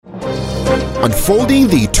unfolding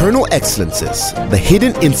the eternal excellences, the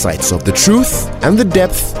hidden insights of the truth, and the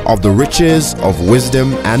depth of the riches of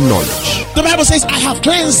wisdom and knowledge. The Bible says, I have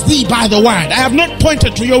cleansed thee by the word. I have not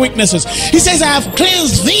pointed to your weaknesses. He says, I have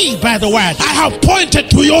cleansed thee by the word. I have pointed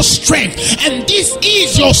to your strength. And this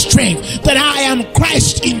is your strength, that I am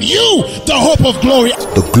Christ in you, the hope of glory.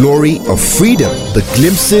 The glory of freedom, the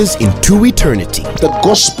glimpses into eternity. The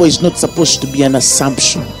gospel is not supposed to be an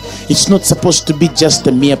assumption. It's not supposed to be just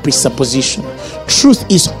a mere presupposition. Truth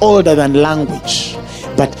is older than language,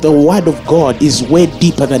 but the word of God is way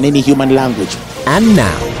deeper than any human language. And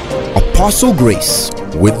now, Apostle Grace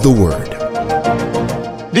with the word.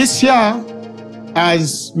 This year,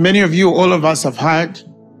 as many of you, all of us have heard,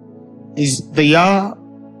 is the year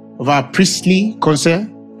of our priestly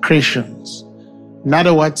consecrations. In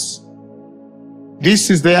other words, this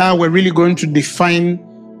is the year we're really going to define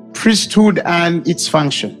priesthood and its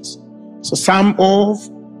functions. So some of,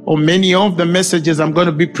 or many of the messages I'm going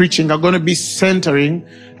to be preaching are going to be centering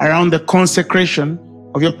around the consecration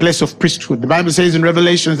of your place of priesthood. The Bible says in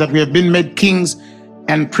Revelations that we have been made kings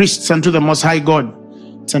and priests unto the Most High God.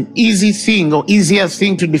 It's an easy thing, or easier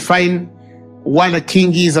thing, to define what a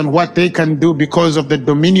king is and what they can do because of the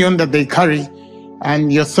dominion that they carry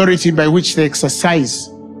and the authority by which they exercise,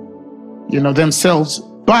 themselves.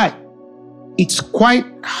 But it's quite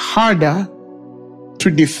harder to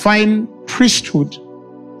define priesthood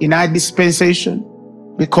in our dispensation,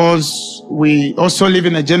 because we also live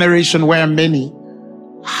in a generation where many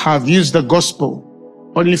have used the gospel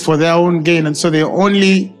only for their own gain, and so they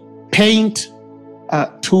only paint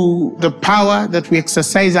to the power that we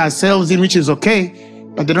exercise ourselves in, which is okay,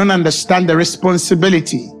 but they don't understand the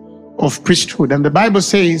responsibility of priesthood. And the Bible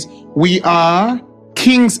says we are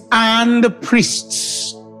kings and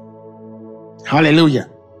priests. Hallelujah.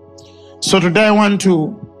 So today I want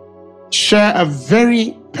to share a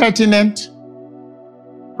very pertinent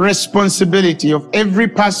responsibility of every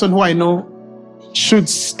person who I know should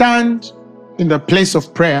stand in the place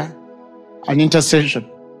of prayer and intercession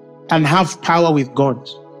and have power with God.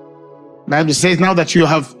 The Bible says now that you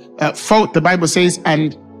have fought, the Bible says,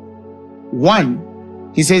 and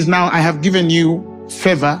won. He says, now I have given you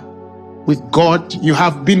favor with God. You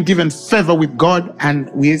have been given favor with God and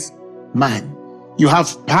with man. You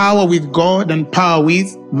have power with God and power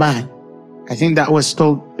with man. I think that was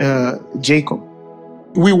told Jacob.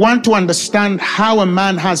 We want to understand how a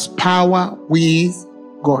man has power with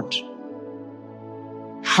God.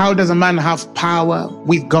 How does a man have power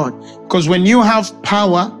with God? Because when you have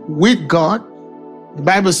power with God, the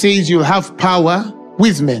Bible says you have power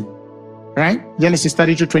with men, right? Genesis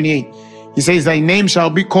 32:28. He says, thy name shall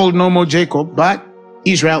be called no more Jacob, but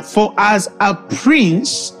Israel. For as a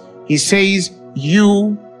prince, he says,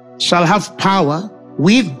 you shall have power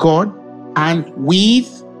with God and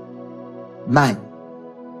with man.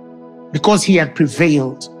 Because he had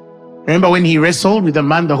prevailed. Remember when he wrestled with the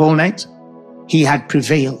man the whole night? He had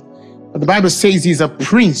prevailed. But the Bible says he's a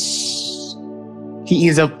prince. He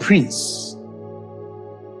is a prince.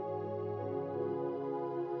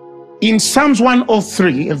 In Psalms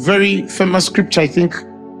 103, a very famous scripture, I think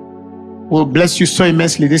will bless you so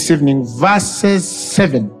immensely this evening, verses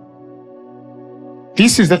 7.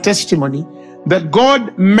 This is the testimony that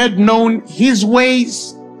God made known his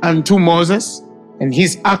ways unto Moses and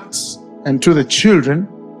his acts unto the children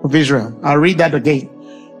of Israel. I'll read that again.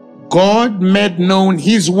 God made known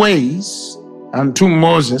his ways unto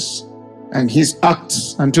Moses and his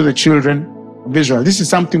acts unto the children of Israel. This is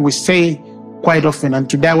something we say quite often, and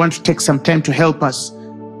today I want to take some time to help us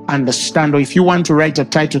understand, or if you want to write a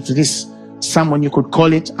title to this sermon, you could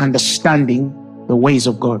call it Understanding the Ways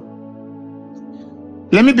of God.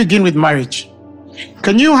 Let me begin with marriage.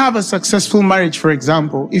 Can you have a successful marriage, for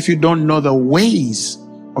example, if you don't know the ways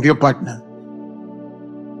of your partner?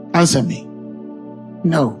 Answer me.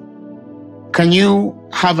 No. Can you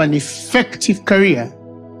have an effective career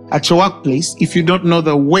at your workplace if you don't know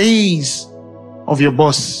the ways of your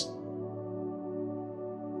boss?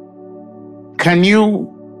 Can you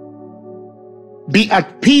be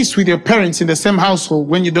at peace with your parents in the same household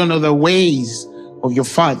when you don't know the ways of your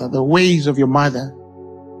father, the ways of your mother?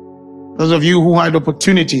 Those of you who had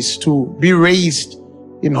opportunities to be raised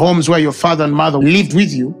in homes where your father and mother lived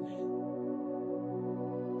with you,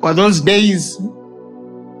 for those days,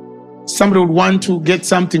 somebody would want to get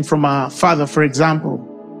something from a father, for example,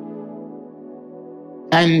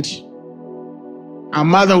 and our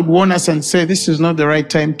mother would warn us and say, this is not the right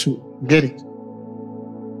time to get it.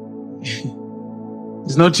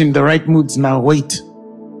 He's not in the right moods now, wait.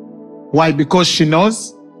 Why? Because she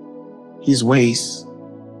knows his ways.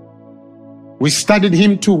 We studied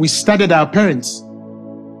him too. We studied our parents.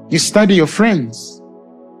 You study your friends.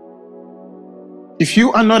 If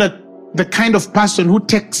you are not the kind of person who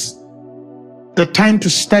takes the time to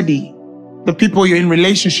study the people you're in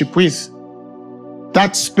relationship with,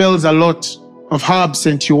 that spells a lot of how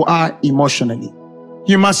absent you are emotionally.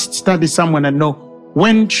 You must study someone and know,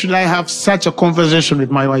 when should I have such a conversation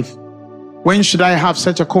with my wife? When should I have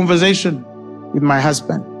such a conversation with my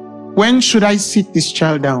husband? When should I sit this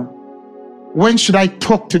child down? When should I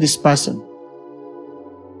talk to this person?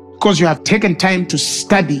 Because you have taken time to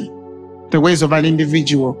study the ways of an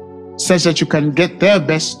individual such that you can get their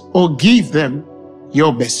best or give them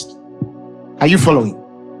your best. Are you following?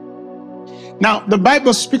 Now, the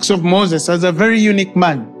Bible speaks of Moses as a very unique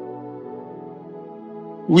man.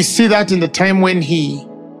 We see that in the time when he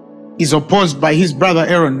is opposed by his brother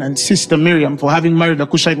Aaron and sister Miriam for having married a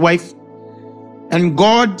Cushite wife. And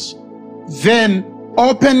God then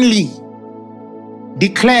openly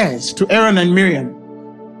declares to Aaron and Miriam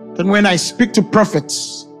that when I speak to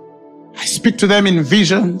prophets, I speak to them in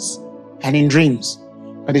visions and in dreams.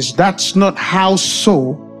 But that's not how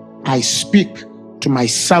so I speak to my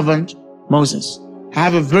servant Moses. I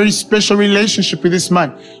have a very special relationship with this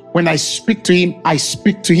man. When I speak to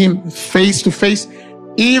him face to face,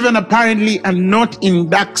 even apparently, and not in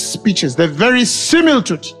dark speeches. The very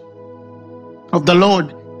similitude of the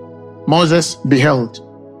Lord Moses beheld.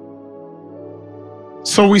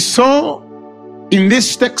 So we saw in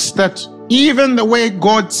this text that even the way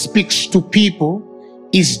God speaks to people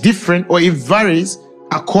is different, or it varies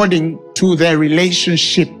according to their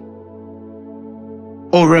relationship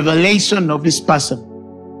or revelation of this person.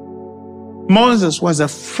 Moses was a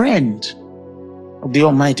friend of the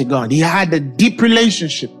Almighty God. He had a deep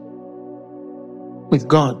relationship with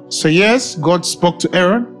God. So yes, God spoke to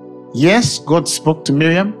Aaron. Yes, God spoke to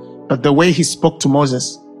Miriam, but the way he spoke to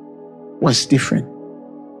Moses was different.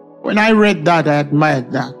 When I read that, I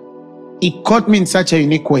admired that. It caught me in such a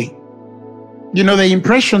unique way. You know, the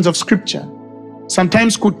impressions of Scripture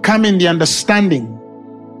sometimes could come in the understanding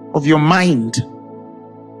of your mind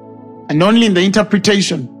and only in the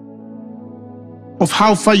interpretation of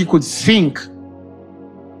how far you could think.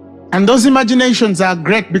 And those imaginations are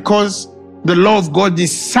great because the law of God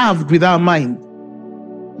is served with our mind.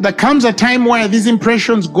 There comes a time where these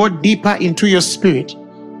impressions go deeper into your spirit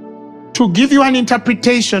to give you an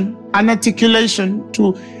interpretation, an articulation,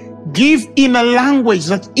 to give in a language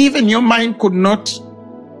that even your mind could not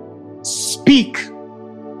speak,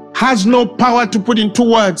 has no power to put into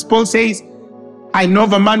words. Paul says, I know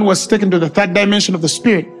of a man who was taken to the third dimension of the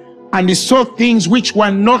spirit, and he saw things which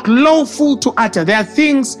were not lawful to utter. There are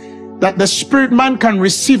things that the spirit man can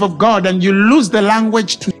receive of God, and you lose the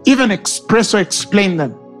language to even express or explain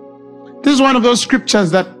them. This is one of those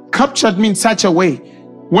scriptures that captured me in such a way,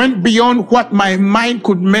 went beyond what my mind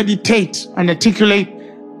could meditate and articulate,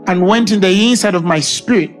 and went in the inside of my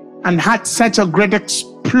spirit and had such a great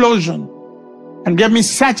explosion and gave me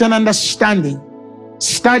such an understanding,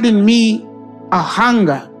 stirred in me a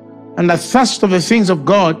hunger and a thirst of the things of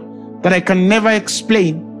God that I can never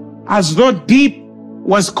explain, as though deep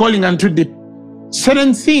was calling unto deep.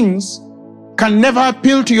 Certain things can never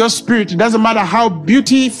appeal to your spirit. It doesn't matter how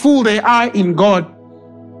beautiful they are in God,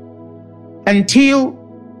 until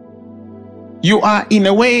you are in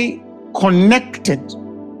a way connected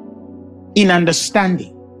in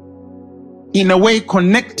understanding, in a way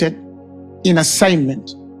connected in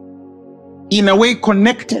assignment, in a way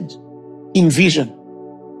connected in vision.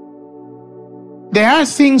 There are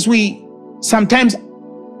things we sometimes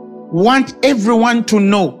want everyone to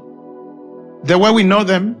know the way we know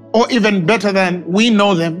them, or even better than we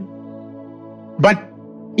know them. But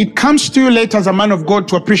it comes to you later as a man of God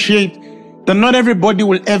to appreciate that not everybody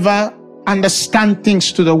will ever understand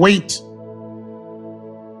things to the weight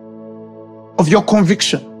of your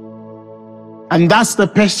conviction. And that's the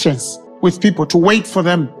patience with people, to wait for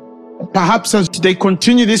them. Perhaps as they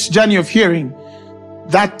continue this journey of hearing,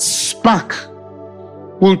 that spark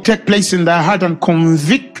will take place in their heart and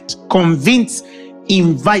convince,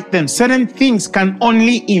 invite them. Certain things can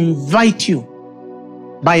only invite you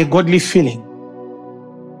by a godly feeling.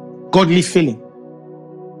 Godly feeling.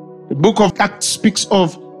 The book of Acts speaks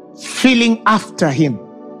of feeling after him.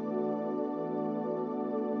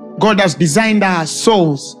 God has designed our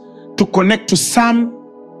souls to connect to some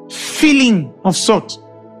feeling of sort,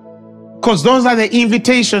 because those are the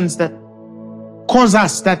invitations that cause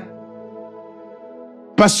us, that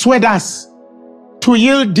persuade us to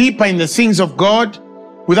yield deeper in the things of God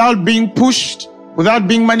without being pushed, without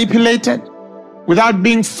being manipulated, without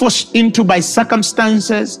being forced into by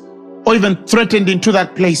circumstances or even threatened into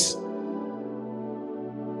that place.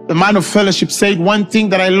 The man of fellowship said, one thing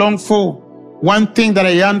that I long for One thing that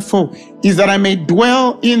I yearn for is that I may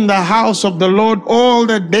dwell in the house of the Lord all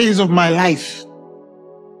the days of my life.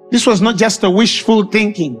 This was not just a wishful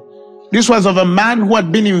thinking. This was of a man who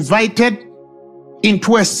had been invited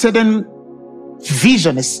into a certain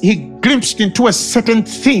vision. He glimpsed into a certain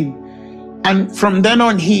thing. And from then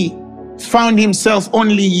on, he found himself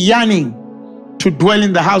only yearning to dwell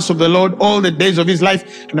in the house of the Lord all the days of his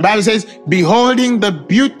life. And the Bible says, beholding the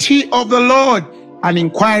beauty of the Lord and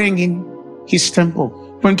inquiring in his temple.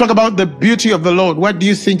 When we talk about the beauty of the Lord, what do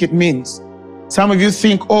you think it means? Some of you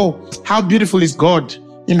think, oh, how beautiful is God?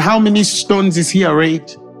 In how many stones is he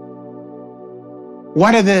arrayed?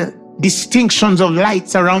 What are the distinctions of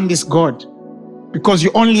lights around this God? Because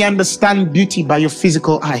you only understand beauty by your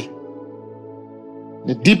physical eye.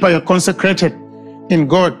 The deeper you're consecrated in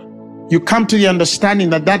God, you come to the understanding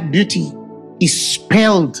that that beauty is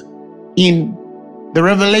spelled in the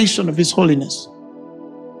revelation of his holiness.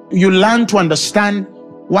 You learn to understand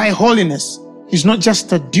why holiness is not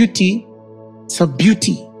just a duty, it's a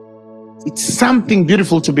beauty. It's something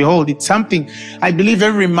beautiful to behold. It's something I believe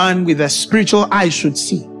every man with a spiritual eye should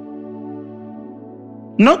see.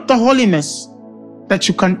 Not the holiness that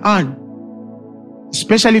you can earn,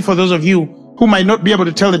 especially for those of you who might not be able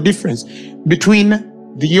to tell the difference between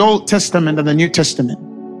the Old Testament and the New Testament.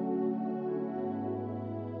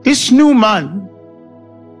 This new man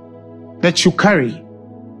that you carry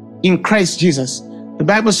in Christ Jesus, the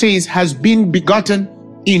Bible says, has been begotten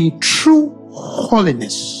in true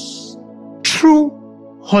holiness. True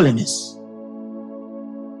holiness.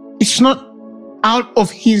 It's not out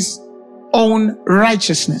of his own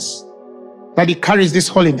righteousness that he carries this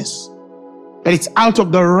holiness, but it's out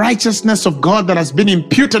of the righteousness of God that has been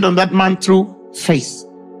imputed on that man through faith.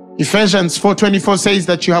 Ephesians 4:24 says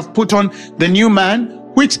that you have put on the new man,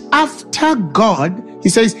 which after God, he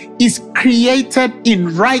says, is created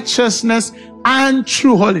in righteousness and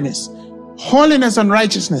true holiness. Holiness and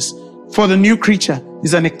righteousness for the new creature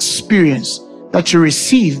is an experience that you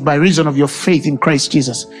receive by reason of your faith in Christ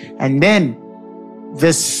Jesus. And then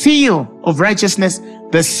the seal of righteousness,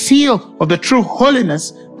 the seal of the true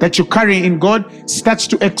holiness that you carry in God starts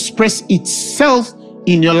to express itself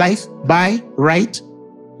in your life by right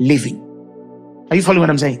living. Are you following what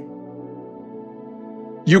I'm saying?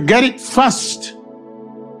 You get it first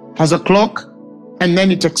as a clock, and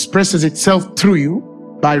then it expresses itself through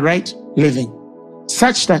you by right living,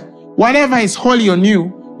 such that whatever is holy or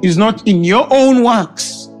new is not in your own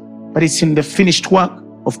works, but it's in the finished work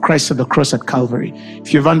of Christ at the cross at Calvary.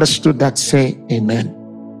 If you've understood that, say amen.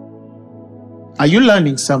 Are you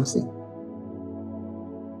learning something?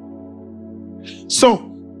 So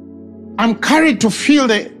I'm carried to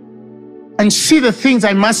feel and see the things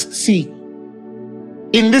I must see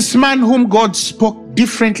in this man whom God spoke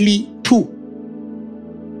differently to.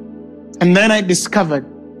 And then I discovered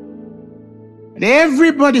that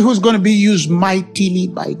everybody who's going to be used mightily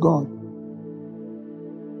by God,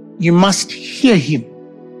 you must hear him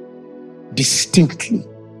distinctly.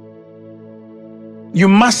 You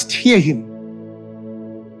must hear him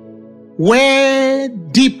way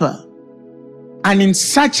deeper and in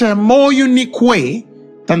such a more unique way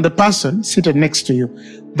than the person seated next to you.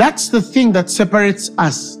 That's the thing that separates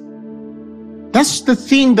us. That's the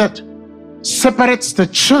thing that separates the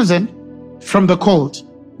chosen from the called.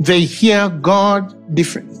 They hear God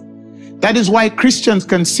differently. That is why Christians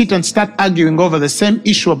can sit and start arguing over the same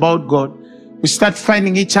issue about God. We start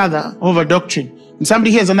finding each other over doctrine. And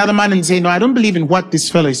somebody hears another man and say, no, I don't believe in what this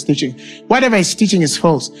fellow is teaching. Whatever he's teaching is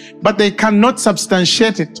false. But they cannot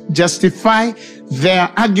substantiate it, justify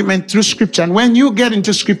their argument through scripture. And when you get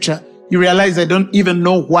into scripture, you realize they don't even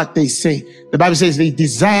know what they say. The Bible says they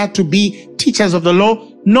desire to be teachers of the law,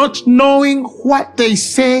 not knowing what they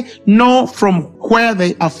say, nor from where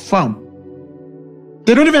they are from.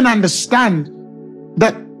 They don't even understand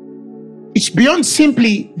that it's beyond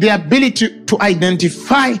simply the ability to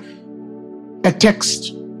identify a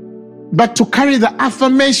text, but to carry the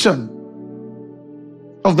affirmation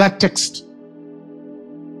of that text.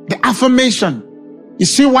 The affirmation. You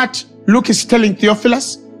see what Luke is telling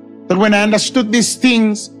Theophilus? That when I understood these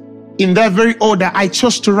things in their very order, I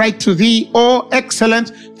chose to write to thee, O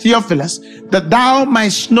excellent Theophilus, that thou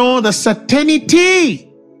mightst know the certainty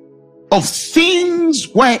of things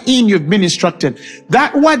wherein you've been instructed.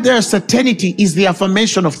 That word there, certainty, is the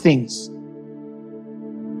affirmation of things.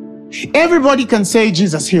 Everybody can say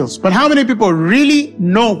Jesus heals, but how many people really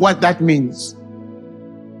know what that means?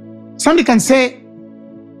 Somebody can say,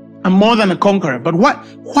 I'm more than a conqueror, but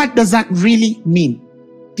what does that really mean?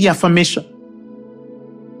 The affirmation,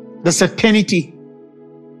 the certainty,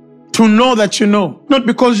 to know that you know, not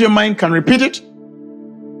because your mind can repeat it,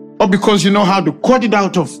 or because you know how to quote it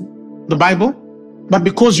out of the Bible, but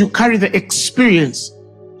because you carry the experience.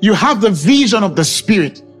 You have the vision of the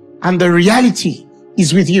Spirit, and the reality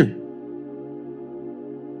is with you.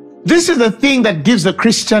 This is the thing that gives the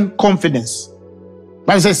Christian confidence. The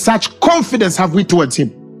Bible says, such confidence have we towards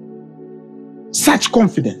him. Such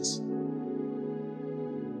confidence.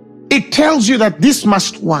 It tells you that this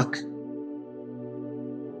must work.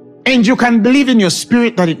 And you can believe in your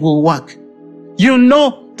spirit that it will work. You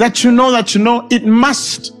know that you know that you know it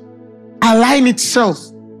must align itself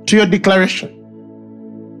to your declaration.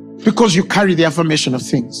 Because you carry the affirmation of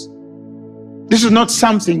things. This is not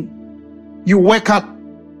something you wake up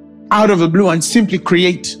out of the blue and simply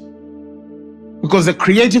create. Because the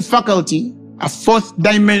creative faculty, a fourth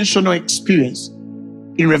dimensional experience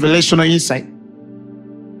in revelational insight.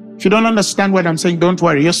 If you don't understand what I'm saying, don't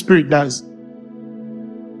worry, your spirit does.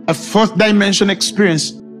 A fourth dimension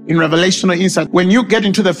experience in revelational insight. When you get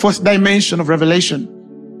into the fourth dimension of revelation,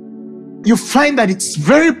 you find that it's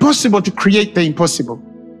very possible to create the impossible.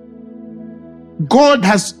 God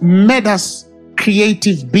has made us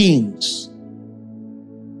creative beings.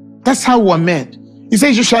 That's how we're made. He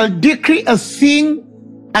says, you shall decree a thing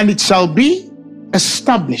and it shall be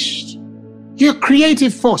established. You're a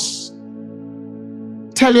creative force.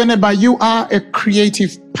 Tell your neighbor, you are a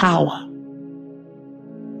creative power.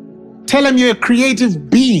 Tell him you're a creative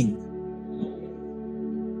being.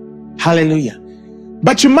 Hallelujah.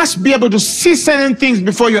 But you must be able to see certain things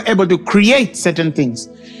before you're able to create certain things.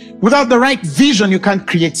 Without the right vision, you can't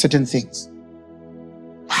create certain things.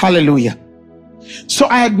 Hallelujah. So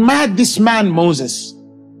I admired this man, Moses.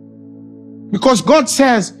 Because God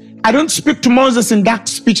says, I don't speak to Moses in dark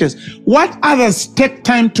speeches. What others take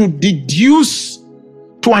time to deduce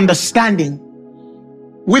to understanding,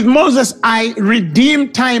 with Moses, I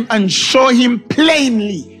redeem time and show him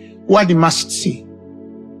plainly what he must see.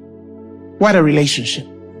 What a relationship.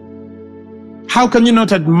 How can you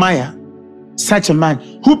not admire such a man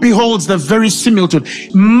who beholds the very similitude?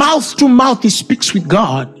 Mouth to mouth, he speaks with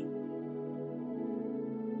God.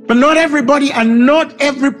 But not everybody and not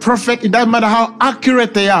every prophet, it doesn't matter how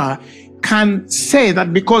accurate they are, can say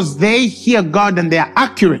that because they hear God and they are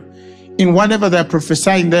accurate in whatever they're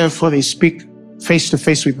prophesying, therefore they speak face to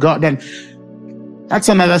face with God. And that's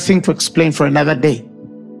another thing to explain for another day.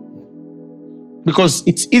 Because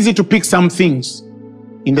it's easy to pick some things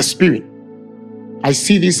in the spirit. I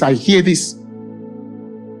see this, I hear this.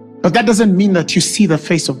 But that doesn't mean that you see the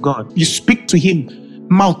face of God. You speak to him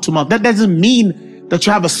mouth to mouth. That doesn't mean that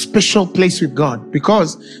you have a special place with God,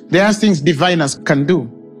 because there are things diviners can do.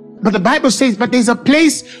 But the Bible says, but there's a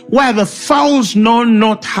place where the fowls know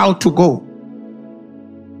not how to go.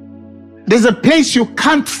 There's a place you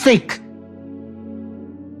can't fake.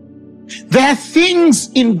 There are things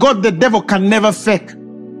in God the devil can never fake.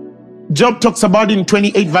 Job talks about it in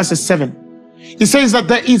 28 verses 7. He says that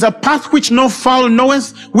there is a path which no fowl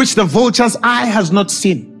knoweth, which the vulture's eye has not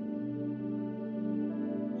seen.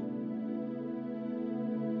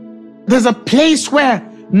 There's a place where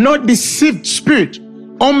no deceived spirit,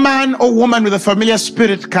 or man or woman with a familiar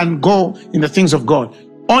spirit, can go in the things of God.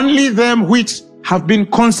 Only them which have been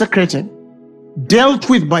consecrated, dealt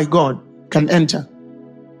with by God, can enter.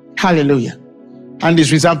 Hallelujah. And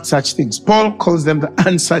is reserved such things. Paul calls them the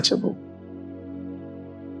unsearchable.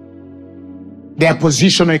 They are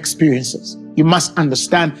positional experiences. You must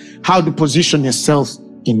understand how to position yourself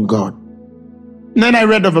in God. And then I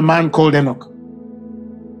read of a man called Enoch.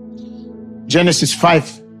 Genesis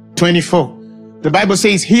 5:24. The Bible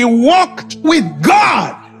says he walked with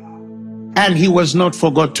God and he was not,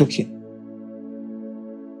 for God took him.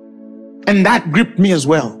 And that gripped me as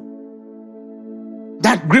well.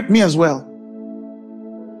 That gripped me as well.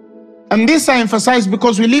 And this I emphasize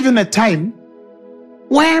because we live in a time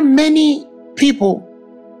where many people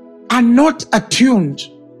are not attuned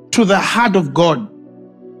to the heart of God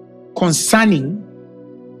concerning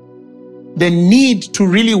the need to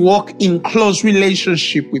really walk in close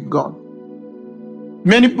relationship with God.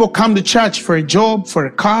 Many people come to church for a job, for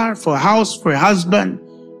a car, for a house, for a husband,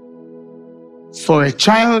 for a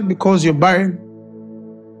child because you're barren.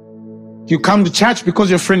 You come to church because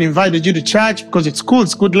your friend invited you to church, because it's cool,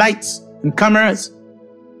 it's good lights and cameras.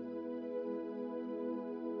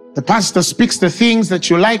 The pastor speaks the things that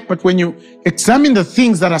you like, but when you examine the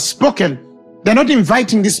things that are spoken, they're not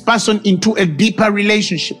inviting this person into a deeper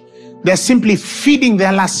relationship. They're simply feeding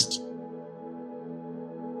their lust.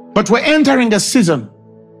 But we're entering a season,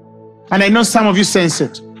 and I know some of you sense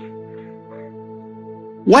it,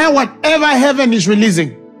 where whatever heaven is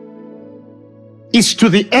releasing is to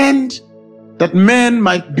the end that men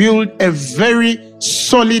might build a very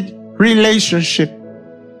solid relationship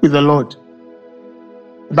with the Lord.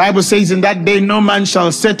 The Bible says, in that day no man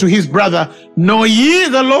shall say to his brother, know ye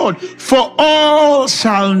the Lord, for all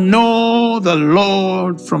shall know the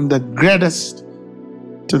Lord, from the greatest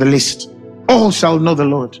to the least. All shall know the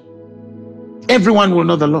Lord. Everyone will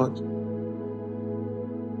know the Lord.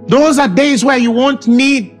 Those are days where you won't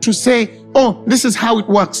need to say, oh, this is how it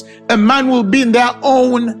works. A man will be in their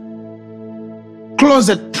own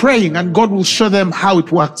closet praying, and God will show them how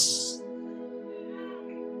it works.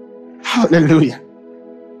 Hallelujah.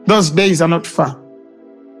 Those days are not far.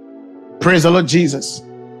 Praise the Lord Jesus.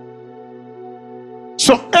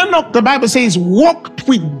 So Enoch, the Bible says, walked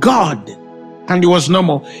with God, and he was no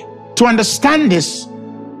more. To understand this,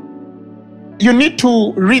 you need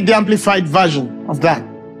to read the Amplified version of that.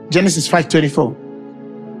 Genesis 5:24.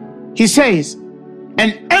 He says,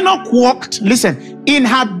 and Enoch walked, listen, in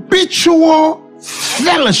habitual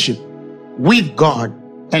fellowship with God,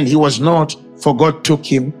 and he was not, for God took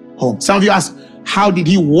him home. Some of you ask, how did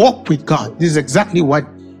he walk with God? This is exactly what,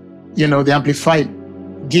 the Amplified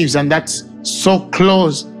gives, and that's so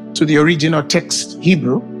close to the original text,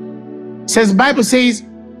 Hebrew. Says, Bible says,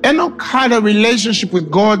 Enoch had a relationship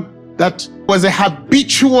with God that was a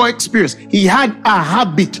habitual experience. He had a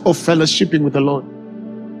habit of fellowshipping with the Lord.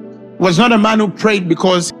 He was not a man who prayed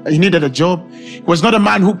because he needed a job. He was not a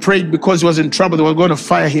man who prayed because he was in trouble, they were going to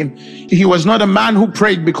fire him. He was not a man who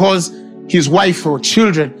prayed because his wife or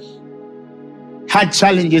children had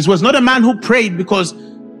challenges. He was not a man who prayed because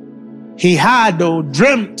he had or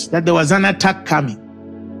dreamt that there was an attack coming.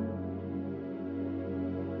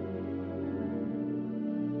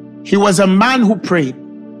 He was a man who prayed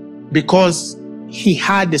because he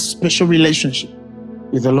had a special relationship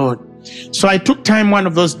with the Lord. So I took time one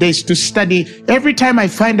of those days to study. Every time I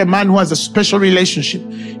find a man who has a special relationship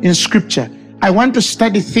in scripture, I want to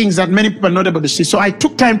study things that many people are not able to see. So I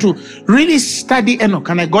took time to really study Enoch,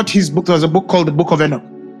 and I got his book. There was a book called the Book of Enoch.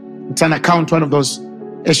 It's an account, one of those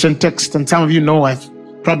ancient texts, and some of you know I've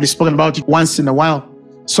probably spoken about it once in a while.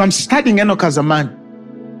 So I'm studying Enoch as a man.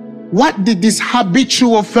 What did this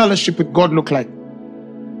habitual fellowship with God look like?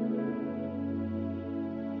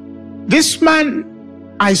 This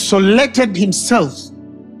man isolated himself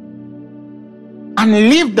and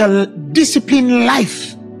lived a disciplined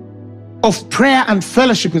life of prayer and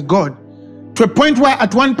fellowship with God, to a point where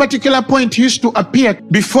at one particular point he used to appear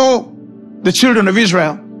before the children of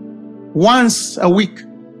Israel once a week.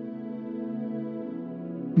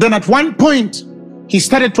 Then at one point he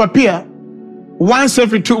started to appear once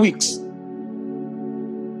every 2 weeks.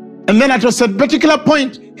 And then at a particular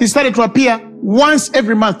point he started to appear once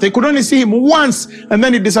every month. They could only see him once, and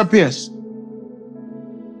then he disappears.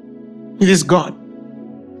 It is God.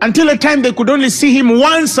 Until a time they could only see him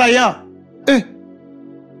once a year.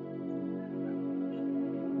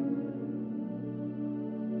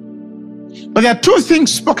 But there are two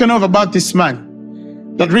things spoken of about this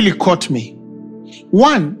man that really caught me.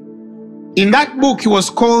 One, in that book he was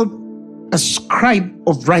called a scribe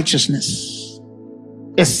of righteousness.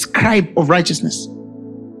 A scribe of righteousness.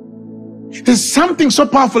 There's something so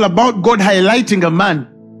powerful about God highlighting a man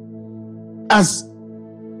as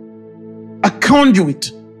a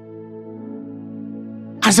conduit,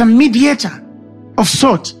 as a mediator of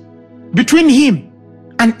sort between him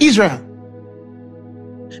and Israel.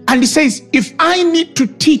 And he says, if I need to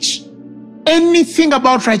teach anything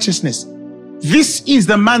about righteousness, this is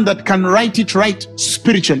the man that can write it right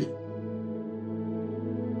spiritually.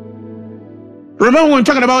 Remember, when we're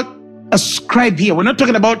talking about a scribe here, we're not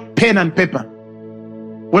talking about pen and paper.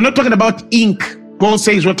 We're not talking about ink. Paul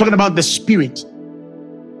says we're talking about the Spirit.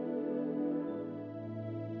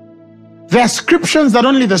 There are scriptures that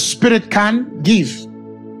only the Spirit can give.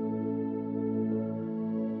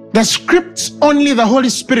 The scripts only the Holy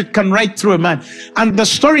Spirit can write through a man. And the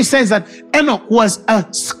story says that Enoch was a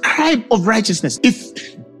scribe of righteousness.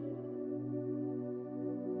 If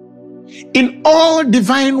in all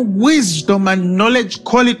divine wisdom and knowledge,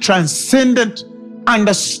 call it transcendent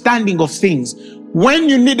understanding of things. When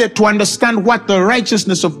you needed to understand what the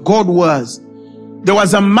righteousness of God was, there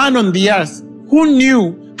was a man on the earth who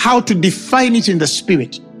knew how to define it in the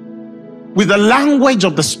Spirit, with the language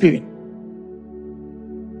of the Spirit.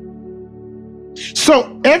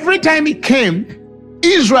 So every time he came,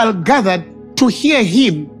 Israel gathered to hear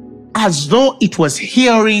him as though it was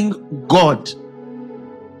hearing God.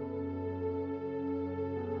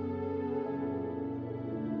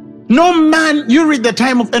 No man, you read the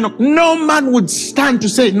time of Enoch, no man would stand to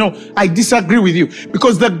say, no, I disagree with you.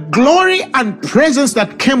 Because the glory and presence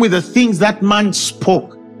that came with the things that man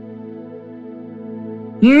spoke.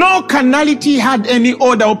 No carnality had any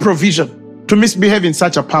order or provision to misbehave in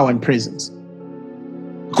such a power and presence.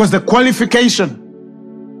 Because the qualification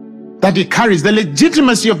that he carries, the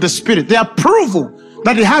legitimacy of the Spirit, the approval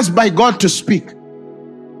that he has by God to speak,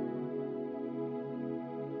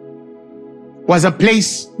 was a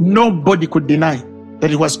place nobody could deny that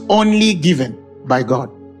it was only given by God.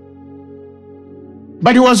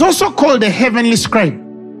 But he was also called a heavenly scribe.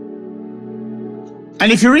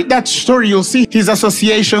 And if you read that story, you'll see his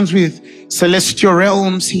associations with celestial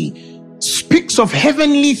realms. He speaks of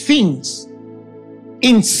heavenly things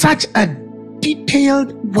in such a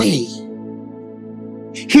detailed way.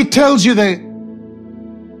 He tells you the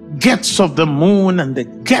gates of the moon and the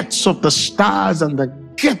gates of the stars and the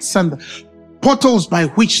gates and the portals by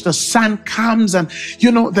which the sun comes, and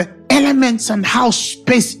the elements and how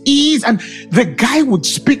space is. And the guy would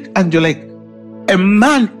speak and you're like, a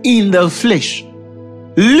man in the flesh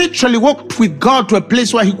literally walked with God to a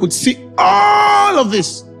place where he could see all of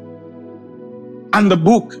this. And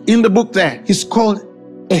in the book there, he's called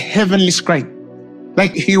a heavenly scribe.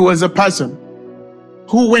 Like he was a person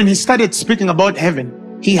who, when he started speaking about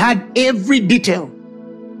heaven, he had every detail.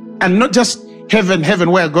 And not just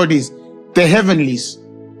heaven where God is, the heavenlies,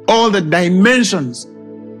 all the dimensions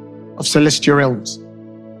of celestial realms.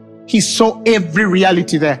 He saw every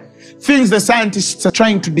reality there. Things the scientists are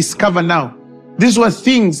trying to discover now. These were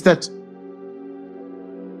things that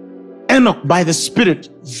Enoch, by the Spirit,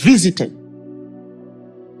 visited.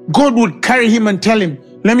 God would carry him and tell him,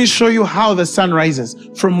 let me show you how the sun rises,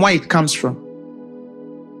 from where it comes from.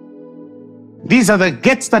 These are the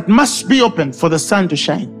gates that must be opened for the sun to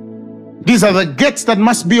shine. These are the gates that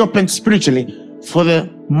must be opened spiritually for the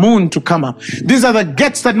moon to come up. These are the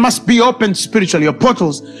gates that must be opened spiritually, or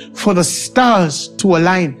portals, for the stars to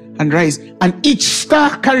align and rise. And each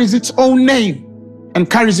star carries its own name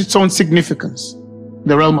and carries its own significance in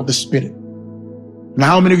the realm of the Spirit. Now,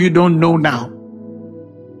 how many of you don't know now?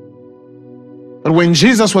 But when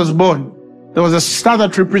Jesus was born, there was a star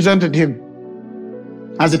that represented him,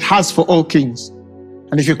 as it has for all kings.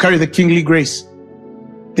 And if you carry the kingly grace,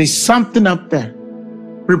 there's something up there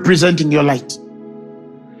representing your light.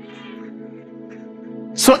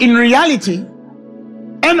 So in reality,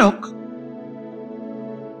 Enoch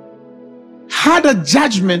had a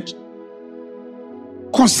judgment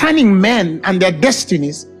concerning men and their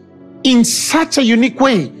destinies in such a unique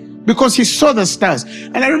way, because he saw the stars.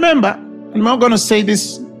 And I remember, I'm not going to say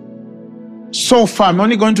this so far, I'm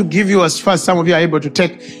only going to give you as far as some of you are able to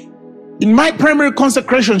take. In my primary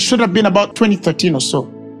consecration should have been about 2013 or so.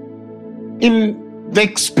 In the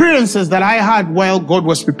experiences that I had while God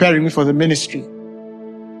was preparing me for the ministry,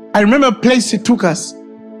 I remember a place he took us.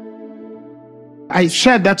 I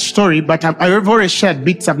shared that story, but I've already shared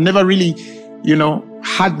bits. I've never really,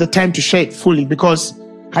 had the time to share it fully, because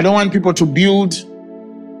I don't want people to build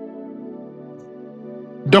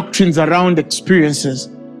doctrines around experiences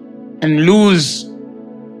and lose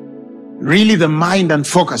really the mind and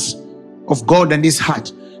focus of God and his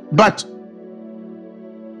heart. But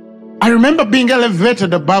I remember being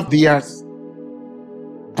elevated above the earth,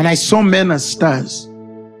 and I saw men as stars.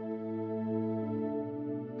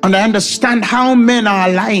 And I understand how men are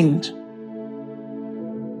aligned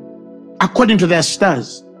according to their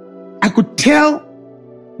stars. I could tell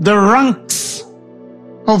the ranks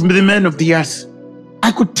of the men of the earth.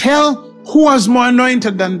 I could tell who was more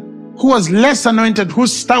anointed than who was less anointed,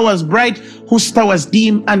 whose star was bright, whose star was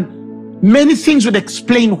dim, and many things would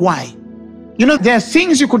explain why. There are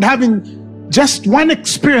things you could have in just one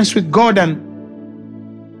experience with God, and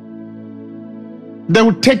they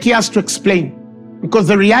would take years to explain, because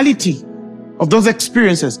the reality of those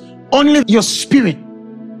experiences, only your spirit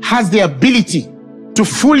has the ability to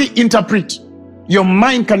fully interpret. Your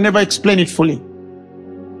mind can never explain it fully.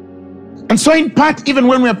 And so in part, even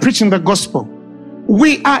when we are preaching the gospel,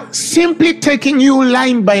 we are simply taking you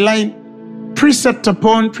line by line, precept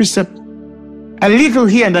upon precept, a little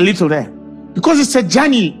here and a little there, because it's a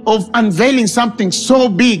journey of unveiling something so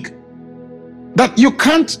big that you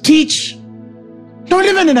can't teach, not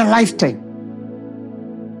even in a lifetime.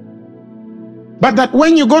 But that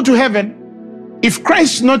when you go to heaven, if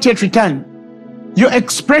Christ is not yet returned, your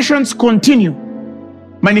expressions continue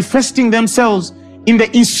manifesting themselves in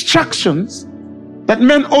the instructions that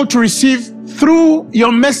men ought to receive through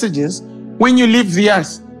your messages when you leave the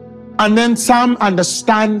earth. And then some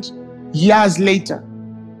understand years later.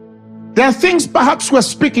 There are things perhaps we're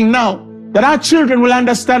speaking now that our children will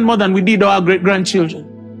understand more than we did our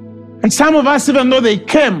great-grandchildren. And some of us, even though they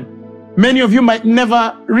came, many of you might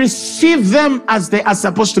never receive them as they are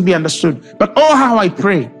supposed to be understood. But oh, how I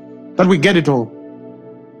pray that we get it all.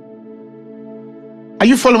 Are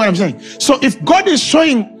you following what I'm saying? So if God is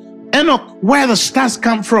showing Enoch where the stars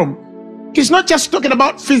come from, He's not just talking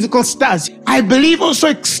about physical stars. I believe also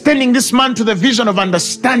extending this man to the vision of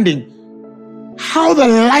understanding how the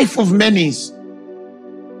life of men is.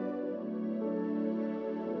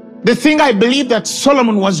 The thing I believe that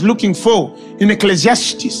Solomon was looking for in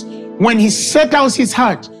Ecclesiastes, when he set out his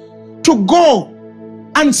heart to go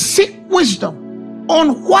and seek wisdom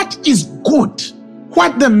on what is good,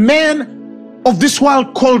 what the man of this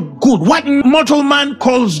world called good, what mortal man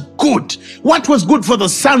calls good, what was good for the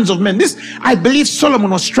sons of men. This, I believe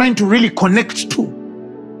Solomon was trying to really connect to.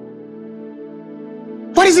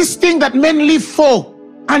 What is this thing that men live for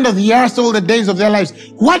under the earth all the days of their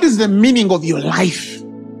lives? What is the meaning of your life?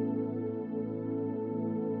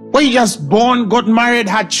 Were you just born, got married,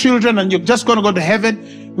 had children, and you're just going to go to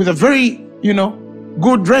heaven with a very,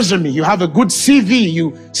 good resume? You have a good CV.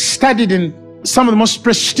 You studied in some of the most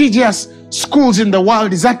prestigious schools in the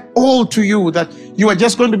world. Is that all to you, that you are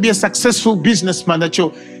just going to be a successful businessman, that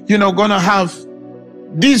you're going to have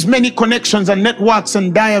these many connections and networks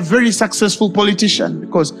and die a very successful politician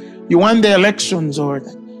because you won the elections, or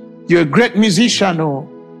you're a great musician, or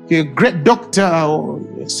you're a great doctor, or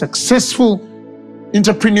a successful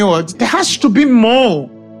entrepreneur? There has to be more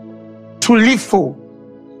to live for.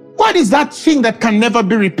 What is that thing that can never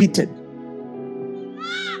be repeated?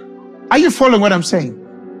 Are you following what I'm saying?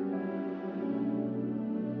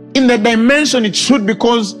 In the dimension it should,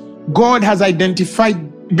 because God has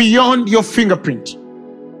identified beyond your fingerprint.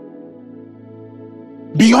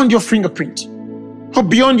 Beyond your fingerprint. Or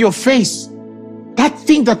beyond your face. That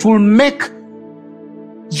thing that will make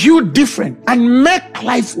you different and make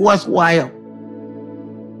life worthwhile.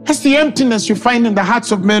 That's the emptiness you find in the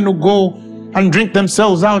hearts of men who go and drink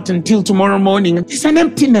themselves out until tomorrow morning. It's an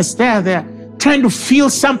emptiness there. They're trying to feel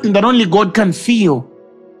something that only God can feel.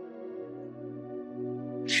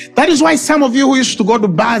 That is why some of you who used to go to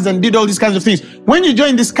bars and did all these kinds of things, when you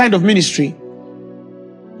joined this kind of ministry,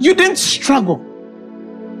 you didn't struggle.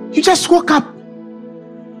 You just woke up.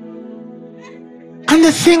 And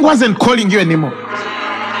the thing wasn't calling you anymore.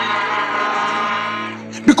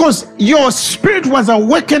 Because your spirit was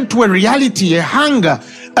awakened to a reality, a hunger,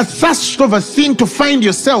 a thirst of a thing to find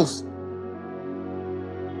yourself.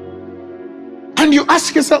 And you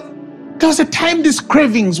ask yourself, there was a time these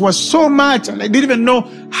cravings were so much and I didn't even know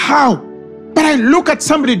how. But I look at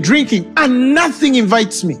somebody drinking and nothing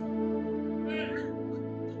invites me.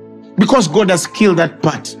 Because God has killed that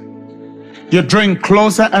part. You're drawing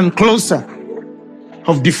closer and closer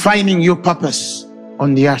of defining your purpose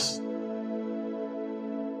on the earth.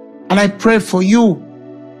 And I pray for you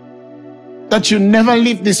that you never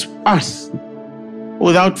leave this earth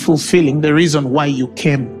without fulfilling the reason why you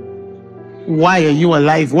came. Why are you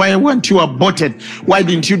alive? Why weren't you aborted? Why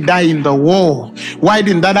didn't you die in the war? Why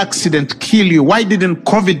didn't that accident kill you? Why didn't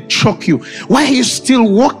COVID choke you? Why are you still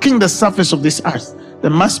walking the surface of this earth? There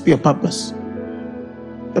must be a purpose.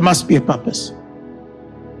 There must be a purpose.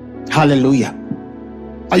 Hallelujah.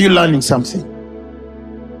 Are you learning something?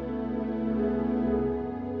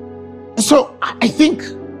 So I think,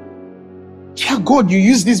 yeah, God, you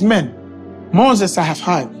use these men. Moses, I have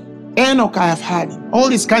heard. Enoch, I have heard. All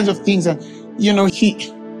these kinds of things. And,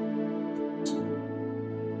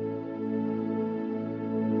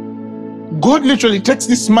 God literally takes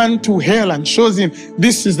this man to hell and shows him,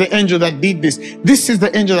 this is the angel that did this. This is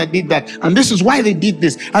the angel that did that. And this is why they did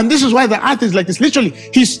this. And this is why the earth is like this. Literally,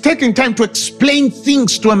 he's taking time to explain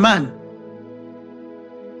things to a man.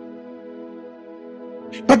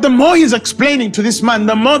 But the more he's explaining to this man,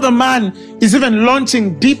 the more the man is even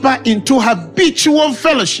launching deeper into habitual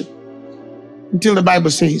fellowship. Until the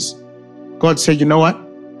Bible says, God said, you know what?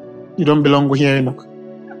 You don't belong here, Enoch.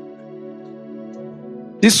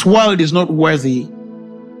 This world is not worthy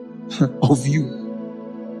of you.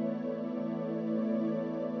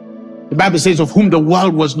 The Bible says, of whom the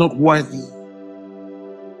world was not worthy.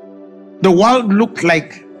 The world looked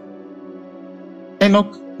like,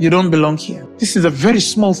 Enoch, you don't belong here. This is a very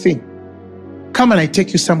small thing. Come and I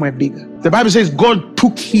take you somewhere bigger. The Bible says God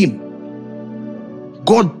took him.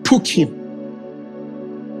 God took him.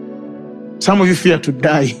 Some of you fear to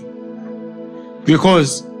die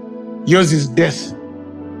because yours is death.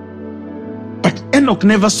 But Enoch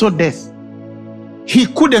never saw death. He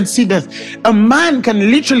couldn't see death. A man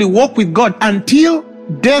can literally walk with God until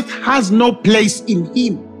death has no place in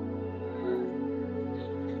him.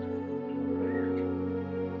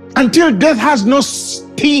 Until death has no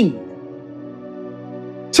sting.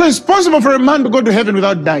 So it's possible for a man to go to heaven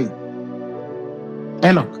without dying.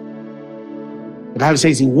 Enoch, the Bible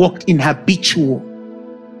says he walked in habitual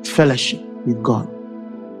fellowship with God.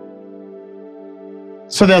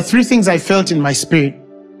 So there are three things I felt in my spirit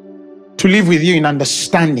to live with you in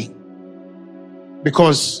understanding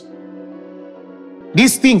Because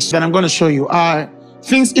these things that I'm going to show you are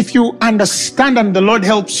things, if you understand and the Lord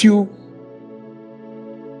helps you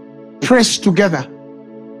press together,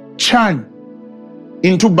 churn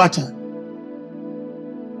into butter,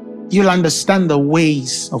 you'll understand the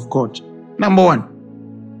ways of God. Number one,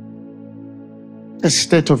 the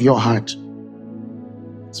state of your heart.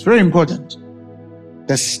 It's very important.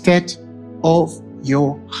 The state of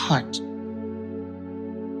your heart.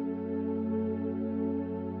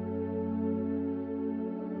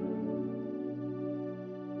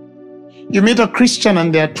 You meet a Christian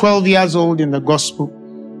and they're 12 years old in the gospel,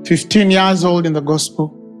 15 years old in the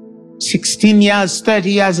gospel, 16 years, 30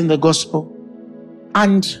 years in the gospel,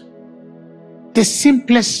 and the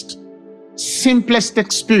simplest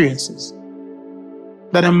experiences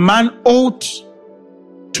that a man ought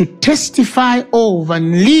to testify of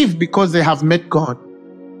and live because they have met God,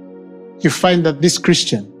 you find that this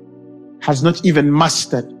Christian has not even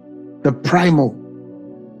mastered the primal,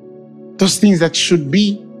 those things that should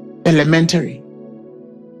be elementary.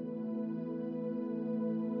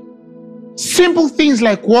 Simple things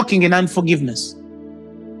like walking in unforgiveness.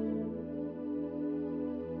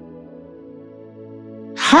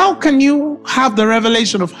 How can you have the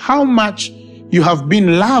revelation of how much you have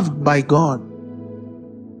been loved by God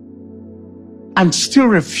and still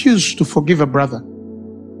refuse to forgive a brother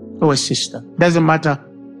or a sister? Doesn't matter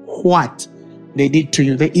what they did to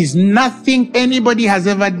you. There is nothing anybody has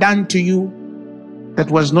ever done to you that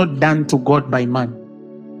was not done to God by man.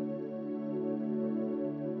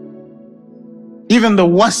 Even the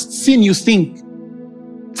worst sin you think,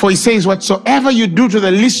 for he says, whatsoever you do to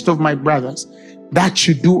the least of my brothers, that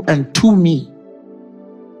you do unto me.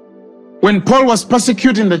 When Paul was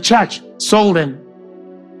persecuting the church, Saul then,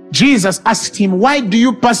 Jesus asked him, why do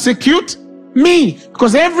you persecute me?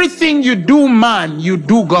 Because everything you do, man, you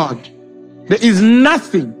do God. There is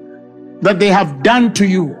nothing that they have done to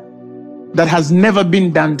you that has never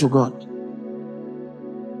been done to God.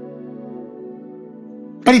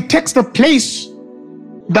 But it takes the place,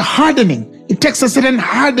 the hardening. It takes a certain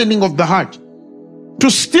hardening of the heart to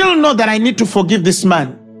still know that I need to forgive this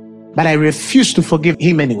man, but I refuse to forgive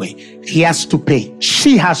him anyway. He has to pay.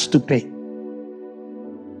 She has to pay.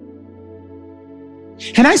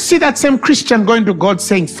 And I see that same Christian going to God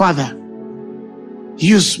saying, Father,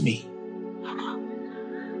 use me.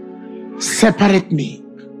 Separate me.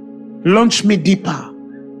 Launch me deeper.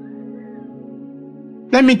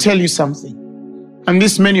 Let me tell you something. And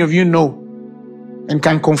this many of you know and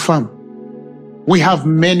can confirm. We have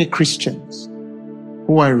many Christians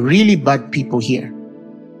who are really bad people here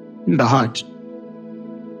in the heart,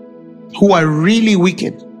 who are really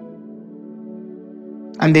wicked.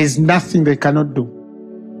 And there's nothing they cannot do.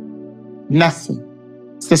 Nothing.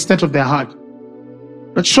 It's the state of their heart.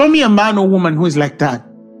 But show me a man or woman who is like that,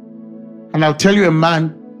 and I'll tell you a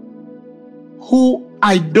man who,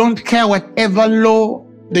 I don't care whatever law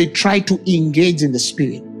they try to engage in the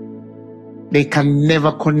spirit, they can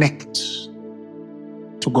never connect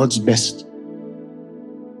to God's best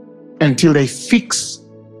until they fix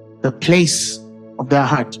the place of their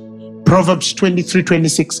heart. Proverbs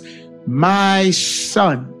 23:26. My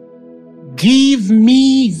son, give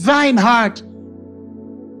me thine heart.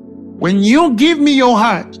 When you give me your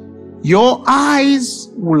heart, your eyes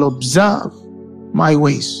will observe my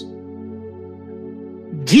ways.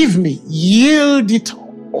 Give me, yield it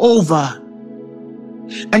over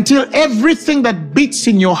until everything that beats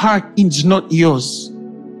in your heart is not yours.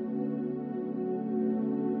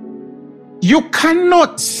 You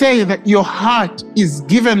cannot say that your heart is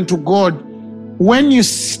given to God when you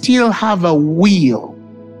still have a will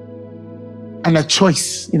and a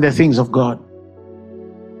choice in the things of God.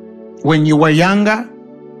 When you were younger,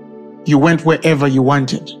 you went wherever you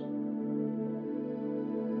wanted.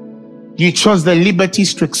 You chose the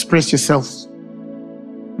liberties to express yourself.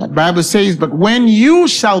 The Bible says, but when you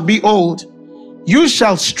shall be old, you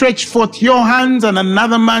shall stretch forth your hands, and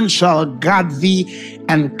another man shall guard thee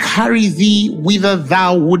and carry thee whither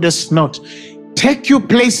thou wouldest not. Take you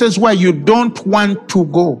places where you don't want to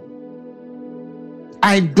go.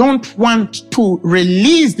 I don't want to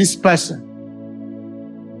release this person,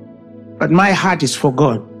 but my heart is for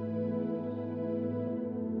God.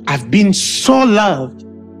 I've been so loved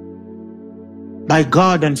by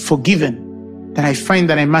God and forgiven that I find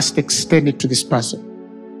that I must extend it to this person.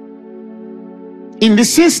 In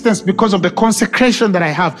this instance, because of the consecration that I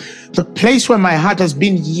have, the place where my heart has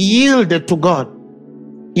been yielded to God,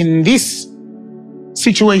 in this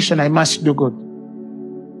situation, I must do good.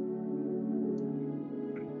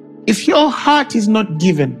 If your heart is not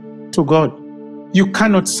given to God, you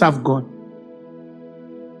cannot serve God.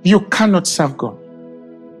 You cannot serve God.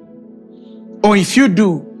 Or if you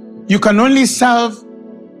do, you can only serve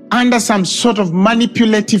under some sort of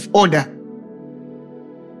manipulative order,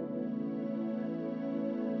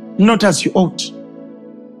 not as you ought.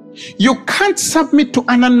 You can't submit to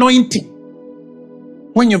an anointing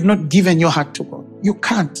when you've not given your heart to God. You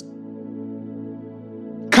can't.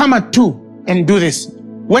 Come at 2 and do this.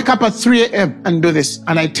 Wake up at 3 a.m. and do this.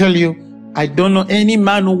 And I tell you, I don't know any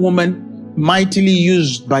man or woman mightily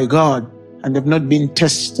used by God and have not been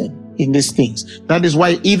tested in these things. That is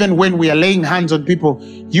why even when we are laying hands on people,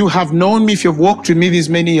 you have known me, if you've walked with me these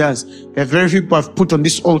many years, there are very few people I've put on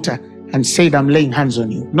this altar and said, I'm laying hands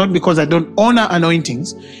on you. Not because I don't honor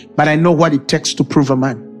anointings, but I know what it takes to prove a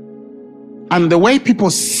man. And the way people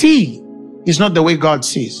see is not the way God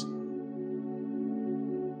sees.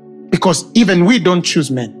 Because even we don't choose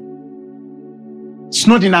men. It's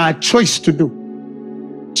not in our choice to do.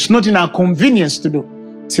 It's not in our convenience to do.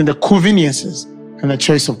 It's in the conveniences and the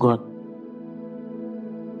choice of God.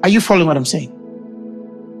 Are you following what I'm saying?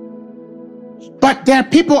 But there are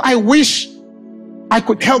people I wish I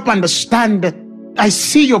could help understand that I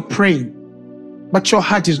see you're praying, but your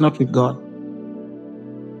heart is not with God.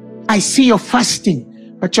 I see you're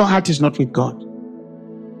fasting, but your heart is not with God.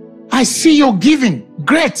 I see you're giving,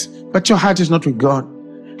 great, but your heart is not with God.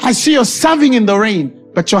 I see you're serving in the rain,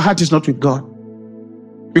 but your heart is not with God.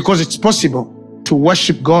 Because it's possible to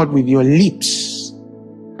worship God with your lips,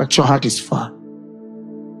 but your heart is far.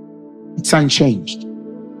 It's unchanged.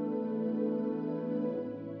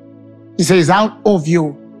 He says, out of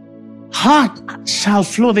your heart shall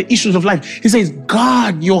flow the issues of life. He says,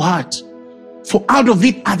 guard your heart, for out of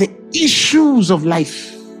it are the issues of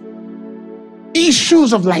life.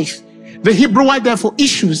 Issues of life. The Hebrew word there for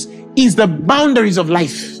issues is the boundaries of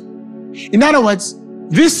life. In other words,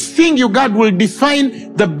 this thing you got will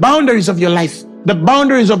define the boundaries of your life, the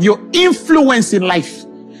boundaries of your influence in life.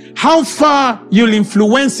 How far you'll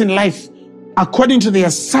influence in life according to the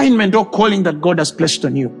assignment or calling that God has placed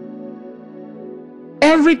on you.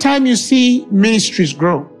 Every time you see ministries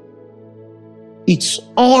grow, it's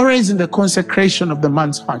always in the consecration of the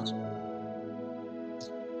man's heart.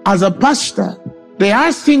 As a pastor, there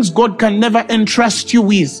are things God can never entrust you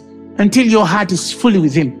with until your heart is fully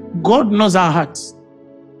with Him. God knows our hearts.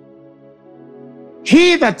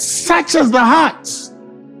 He that searches the hearts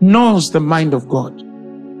knows the mind of God.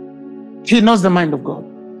 He knows the mind of God.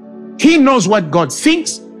 He knows what God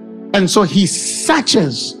thinks, and so He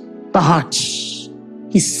searches the hearts.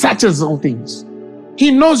 He searches all things.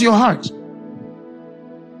 He knows your heart.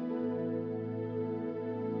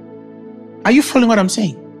 Are you following what I'm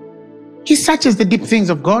saying? He searches the deep things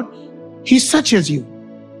of God. He searches you.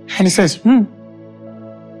 And He says, no,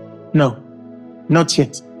 not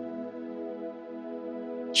yet.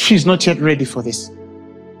 She's not yet ready for this.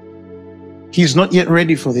 He's not yet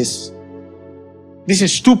ready for this. This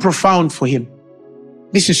is too profound for him.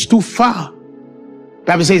 This is too far. The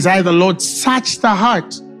Bible says, I, the Lord, search the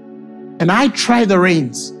heart, and I try the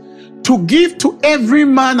reins, to give to every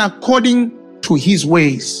man according to his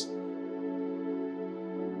ways.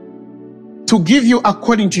 To give you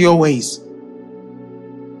according to your ways.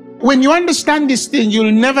 When you understand this thing,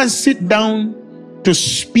 you'll never sit down to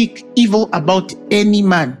speak evil about any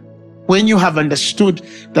man. When you have understood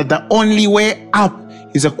that the only way up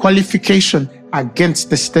is a qualification against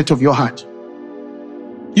the state of your heart.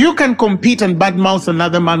 You can compete and badmouth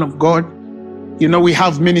another man of God. You know, we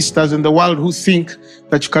have ministers in the world who think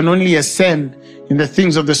that you can only ascend in the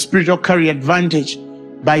things of the spirit or carry advantage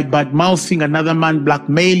by badmouthing another man,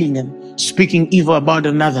 blackmailing and speaking evil about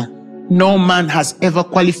another. No man has ever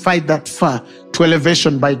qualified that far to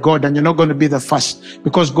elevation by God, and you're not going to be the first,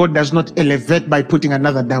 because God does not elevate by putting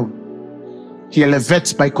another down. He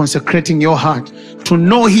elevates by consecrating your heart to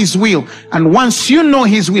know His will. And once you know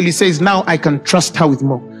His will, He says, now I can trust her with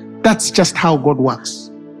more. That's just how God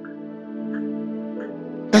works.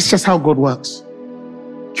 That's just how God works.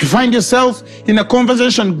 You find yourself in a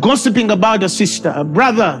conversation gossiping about a sister, a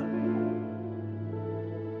brother.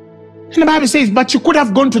 And the Bible says, but you could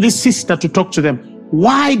have gone to this sister to talk to them.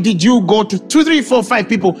 Why did you go to 2, 3, 4, 5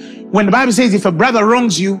 people when the Bible says if a brother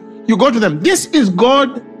wrongs you, you go to them? This is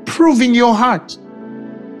God proving your heart.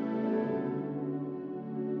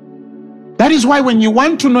 That is why when you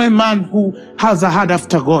want to know a man who has a heart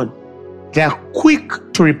after God, they are quick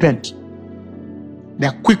to repent. They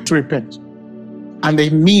are quick to repent. And they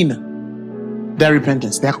mean their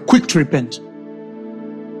repentance. They are quick to repent.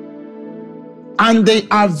 And they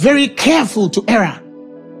are very careful to err.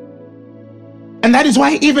 And that is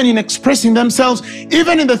why even in expressing themselves,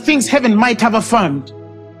 even in the things heaven might have affirmed,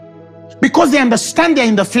 because they understand they're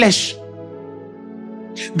in the flesh,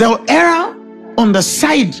 they'll err on the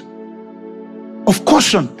side of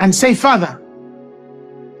caution and say, Father,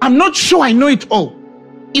 I'm not sure I know it all.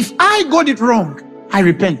 If I got it wrong, I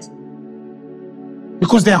repent.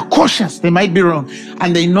 Because they are cautious, they might be wrong,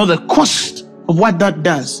 and they know the cost of what that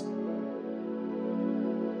does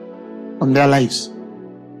on their lives.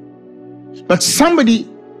 But somebody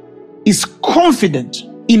is confident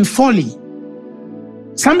in folly.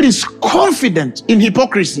 Somebody is confident in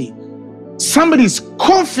hypocrisy. Somebody is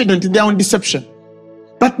confident in their own deception.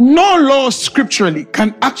 But no law scripturally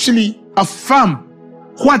can actually affirm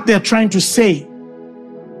what they're trying to say.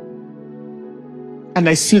 And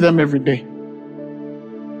I see them every day.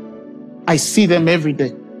 I see them every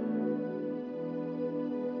day.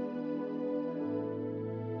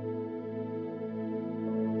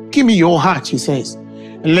 Give me your heart, he says,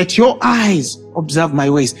 and let your eyes observe my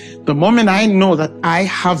ways. The moment I know that I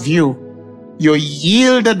have you, you're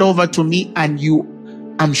yielded over to me, and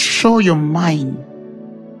I'm sure you're mine,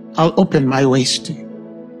 I'll open my ways to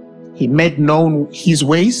you. He made known his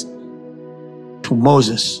ways to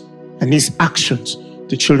Moses and his actions to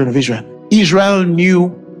the children of Israel. Israel knew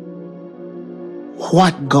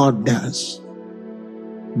what God does.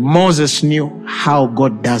 Moses knew how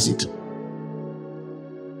God does it.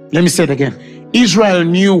 Let me say it again. Israel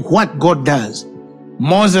knew what God does.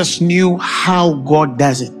 Moses knew how God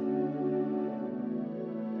does it.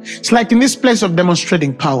 It's like in this place of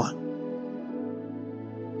demonstrating power.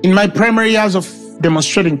 In my primary years of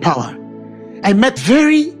demonstrating power, I met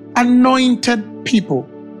very anointed people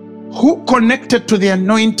who connected to the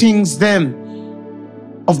anointings then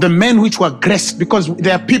of the men which were graced, because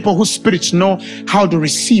there are people whose spirits know how to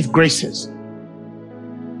receive graces.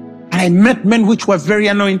 And I met men which were very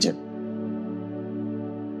anointed,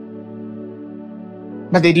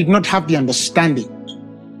 but they did not have the understanding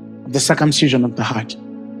of the circumcision of the heart.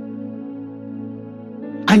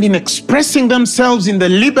 And in expressing themselves in the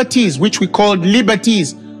liberties, which we called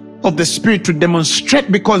liberties of the Spirit, to demonstrate,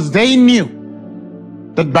 because they knew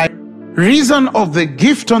that by reason of the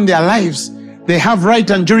gift on their lives, they have right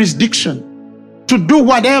and jurisdiction to do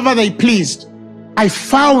whatever they pleased. I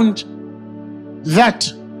found that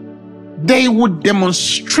they would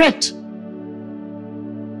demonstrate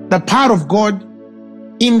the power of God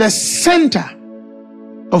in the center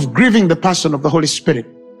of grieving the person of the Holy Spirit,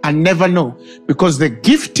 and never know, because the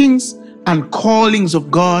giftings and callings of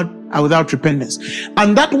God are without repentance.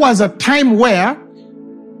 And that was a time where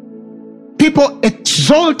people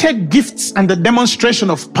exalted gifts and the demonstration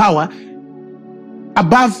of power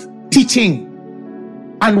above teaching.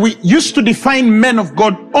 And we used to define men of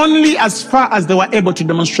God only as far as they were able to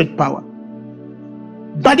demonstrate power.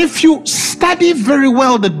 But if you study very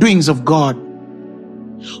well the doings of God,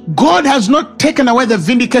 God has not taken away the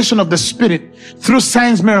vindication of the Spirit through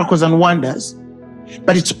signs, miracles, and wonders.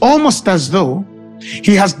 But it's almost as though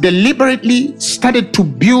he has deliberately started to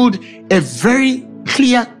build a very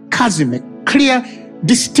clear chasm, a clear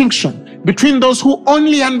distinction between those who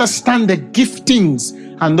only understand the giftings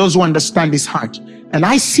and those who understand his heart. And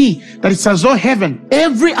I see that it's as though heaven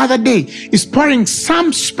every other day is pouring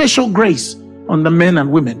some special grace on the men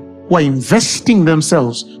and women who are investing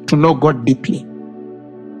themselves to know God deeply.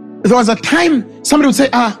 There was a time somebody would say,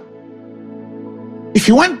 if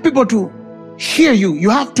you want people to hear you,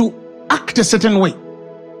 you have to act a certain way.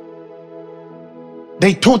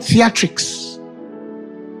 They taught theatrics,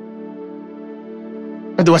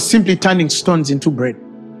 but they were simply turning stones into bread.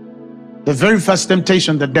 The very first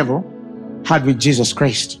temptation the devil had with Jesus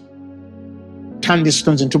Christ: turn these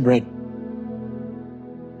stones into bread.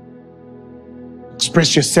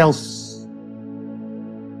 Express yourself.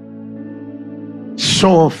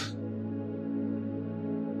 Show off.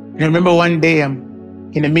 I remember one day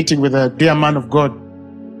I'm in a meeting with a dear man of God,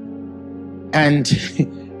 and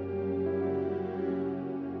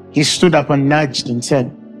he stood up and nudged and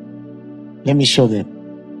said, let me show them.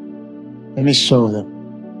 Let me show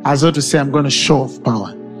them. As though to say, I'm going to show off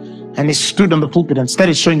power. And he stood on the pulpit and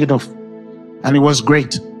started showing it off. And it was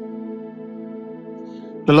great.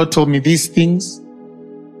 The Lord told me, these things,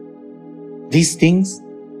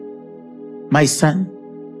 my son,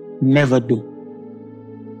 never do.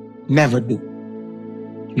 Never do.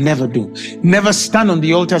 Never do. Never stand on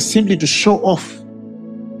the altar simply to show off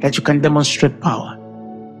that you can demonstrate power.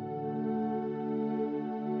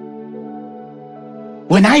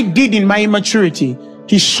 When I did in my immaturity,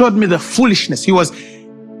 he showed me the foolishness. He was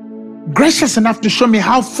gracious enough to show me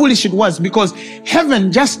how foolish it was, because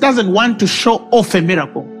heaven just doesn't want to show off a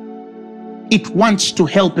miracle. It wants to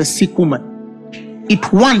help a sick woman.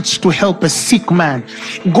 It wants to help a sick man.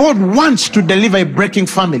 God wants to deliver a breaking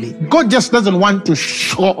family. God just doesn't want to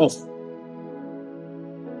show off.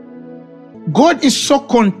 God is so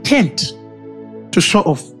content to show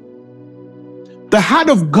off. The heart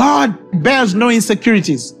of God bears no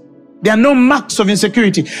insecurities. There are no marks of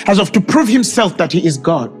insecurity as of to prove himself that he is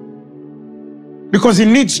God. Because he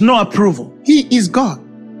needs no approval. He is God.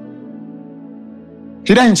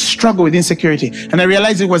 He doesn't struggle with insecurity. And I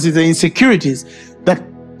realized it was the insecurities that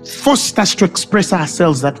forced us to express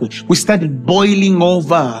ourselves that way. We started boiling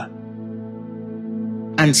over,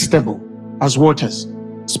 unstable as waters.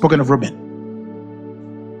 Spoken of Reuben.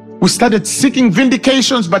 We started seeking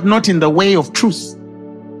vindications, but not in the way of truth,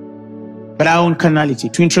 but our own carnality,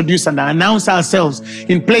 to introduce and announce ourselves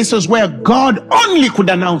in places where God only could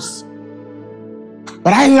announce.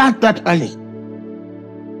 But I learned that early.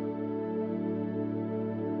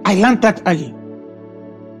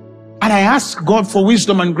 And I ask God for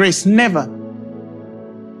wisdom and grace never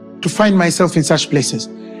to find myself in such places.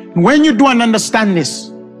 When you do and understand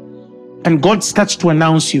this, and God starts to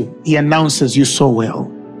announce you, he announces you so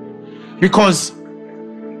well. Because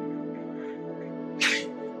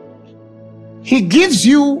he gives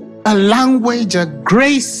you a language, a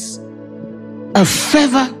grace, a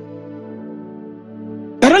favor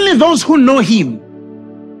that only those who know him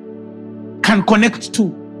can connect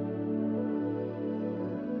to.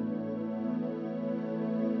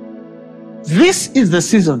 This is the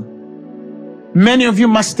season. Many of you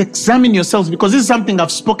must examine yourselves, because this is something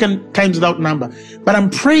I've spoken times without number. But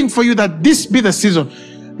I'm praying for you that this be the season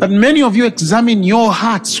that many of you examine your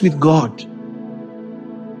hearts with God.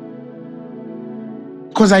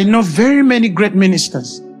 Because I know very many great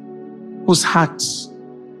ministers whose hearts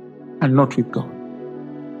are not with God.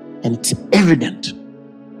 And it's evident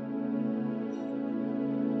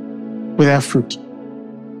with their fruit.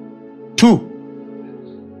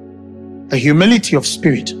 2, the humility of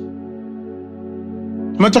spirit.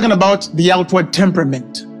 I'm not talking about the outward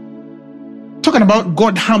temperament. I'm talking about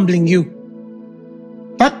God humbling you.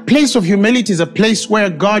 That place of humility is a place where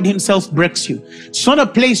God himself breaks you. It's not a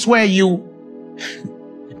place where you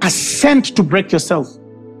are sent to break yourself.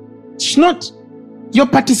 It's not your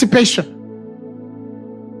participation.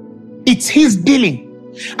 It's his dealing.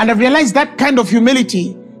 And I've realized that kind of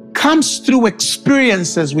humility comes through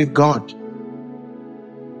experiences with God.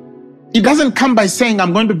 It doesn't come by saying,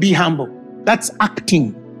 I'm going to be humble. That's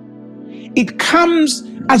acting. It comes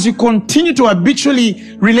as you continue to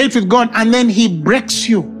habitually relate with God, and then he breaks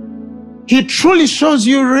you. He truly shows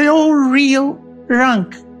you real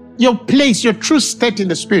rank, your place, your true state in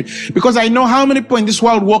the spirit. Because I know how many people in this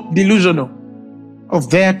world walk delusional of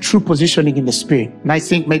their true positioning in the spirit. And I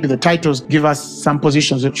think maybe the titles give us some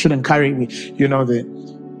positions that shouldn't carry me. You know,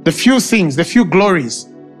 the few things, the few glories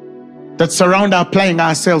that surround our applying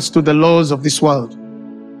ourselves to the laws of this world.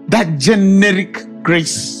 That generic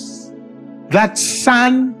grace, that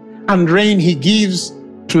sun and rain he gives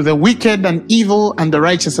to the wicked and evil and the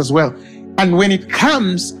righteous as well. And when it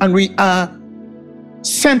comes and we are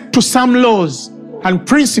sent to some laws and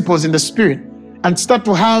principles in the spirit and start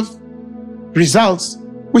to have results,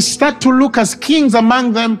 we start to look as kings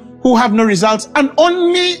among them who have no results, and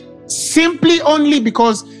simply only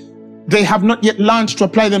because they have not yet learned to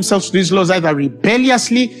apply themselves to these laws, either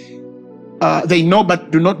rebelliously, they know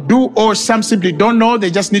but do not do, or some simply don't know, they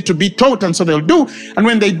just need to be taught, and so they'll do. And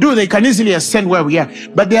when they do, they can easily ascend where we are.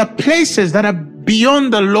 But there are places that are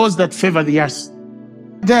beyond the laws that favor the earth.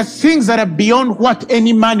 There are things that are beyond what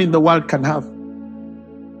any man in the world can have.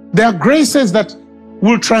 There are graces that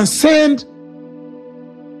will transcend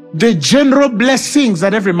the general blessings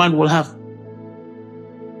that every man will have.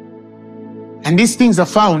 And these things are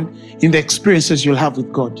found in the experiences you'll have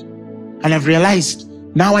with God. And I've realized,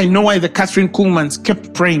 now I know why the Catherine Kuhlmans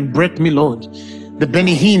kept praying, break me, Lord. The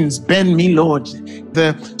Benny Hinns, bend me, Lord.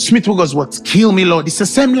 The Smith Wigglesworths, kill me, Lord. It's the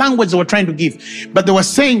same language they were trying to give. But they were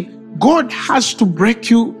saying, God has to break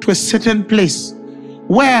you to a certain place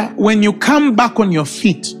where when you come back on your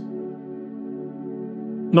feet,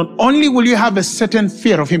 not only will you have a certain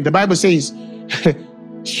fear of him, the Bible says,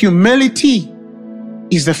 humility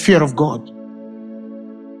is the fear of God.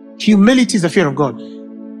 Humility is the fear of God.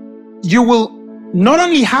 You will not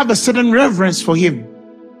only have a certain reverence for him,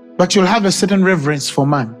 but you'll have a certain reverence for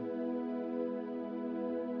man.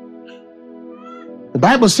 The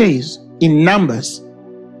Bible says in Numbers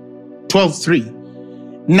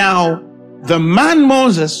 12:3, now the man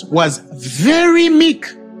Moses was very meek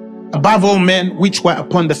above all men which were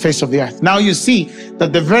upon the face of the earth. Now you see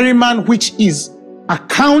that the very man which is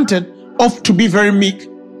accounted of to be very meek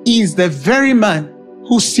is the very man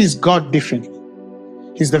who sees God differently.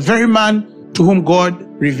 He's the very man to whom God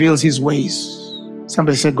reveals his ways.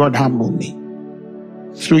 Somebody say, God, humble me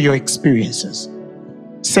through your experiences.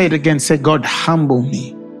 Say it again. Say, God, humble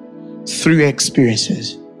me through your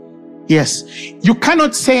experiences. Yes. You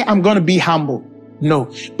cannot say, I'm going to be humble.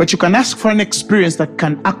 No. But you can ask for an experience that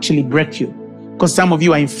can actually break you. Because some of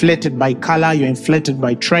you are inflated by color, you're inflated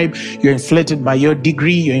by tribe, you're inflated by your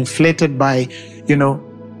degree, you're inflated by,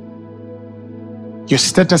 your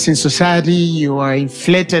status in society, you are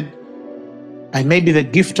inflated by maybe the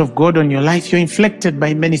gift of God on your life, you're inflated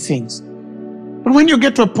by many things. But when you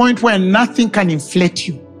get to a point where nothing can inflate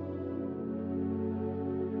you,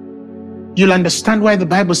 you'll understand why the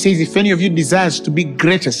Bible says, if any of you desires to be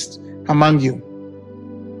greatest among you,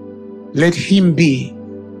 let him be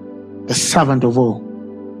the servant of all.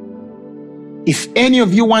 If any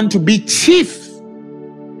of you want to be chief,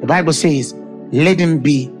 the Bible says, let him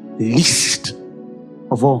be least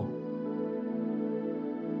of all.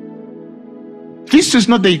 This is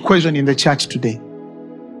not the equation in the church today.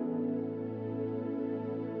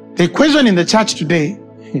 The equation in the church today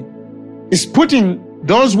is putting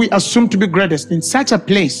those we assume to be greatest in such a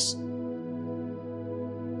place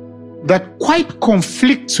that quite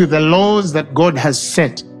conflicts with the laws that God has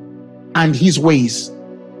set and his ways.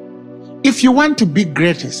 If you want to be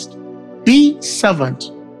greatest, be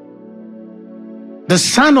servant. The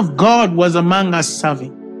Son of God was among us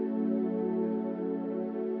serving.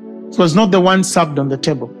 He was not the one served on the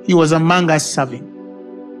table. He was among us serving.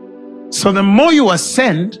 So the more you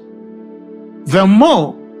ascend, the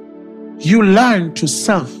more you learn to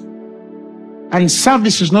serve. And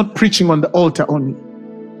service is not preaching on the altar only.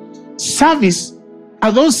 Service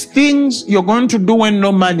are those things you're going to do when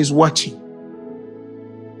no man is watching.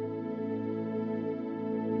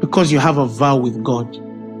 Because you have a vow with God.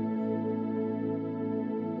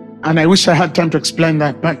 And I wish I had time to explain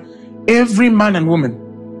that, but every man and woman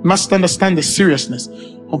must understand the seriousness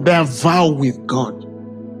of their vow with God.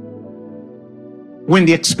 When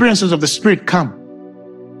the experiences of the Spirit come,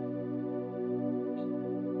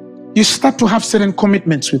 you start to have certain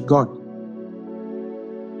commitments with God.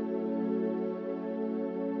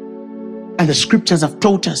 And the scriptures have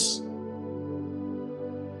taught us.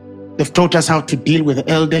 They've taught us how to deal with the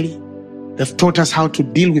elderly. They've taught us how to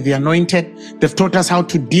deal with the anointed. They've taught us how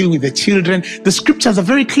to deal with the children. The scriptures are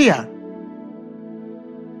very clear.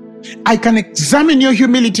 I can examine your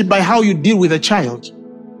humility by how you deal with a child.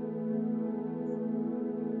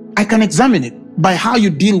 I can examine it by how you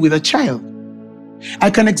deal with a child. I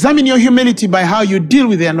can examine your humility by how you deal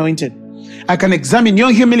with the anointed. I can examine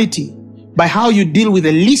your humility by how you deal with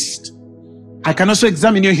the least. I can also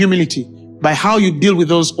examine your humility by how you deal with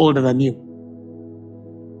those older than you.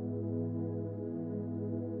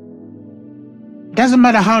 It doesn't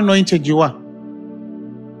matter how anointed you are.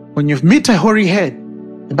 When you meet a hoary head,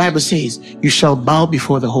 the Bible says, you shall bow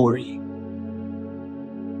before the hoary.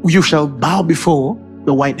 You shall bow before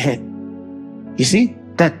the white head. You see,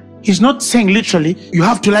 that he's not saying literally, you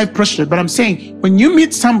have to lie prostrate, but I'm saying, when you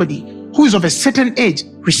meet somebody who is of a certain age,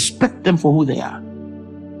 respect them for who they are.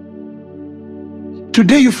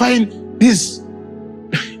 Today you find these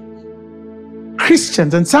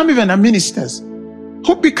Christians, and some even are ministers,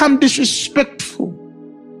 who become disrespectful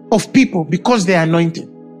of people because they are anointed.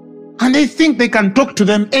 And they think they can talk to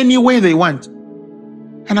them any way they want.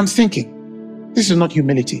 And I'm thinking, this is not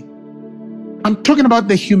humility. I'm talking about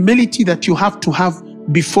the humility that you have to have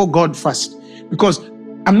before God first. Because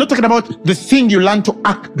I'm not talking about the thing you learn to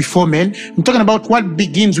act before men. I'm talking about what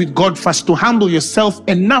begins with God first, to humble yourself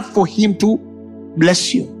enough for him to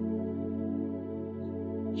bless you.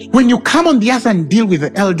 When you come on the earth and deal with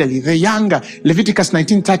the elderly, the younger, Leviticus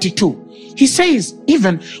 19:32, he says,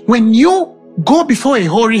 even when you go before a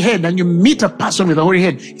hoary head and you meet a person with a hoary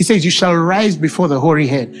head, he says, you shall rise before the hoary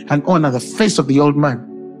head and honor the face of the old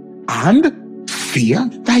man and fear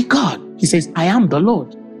thy God. He says, I am the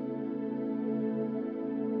Lord.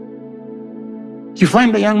 You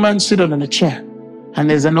find a young man seated on a chair and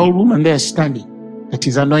there's an old woman there standing that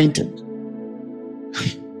is anointed.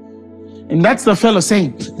 And that's the fellow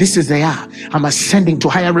saying, this is the hour. I'm ascending to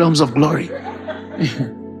higher realms of glory.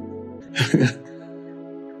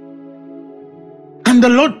 And the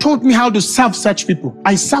Lord taught me how to serve such people.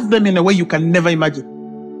 I serve them in a way you can never imagine.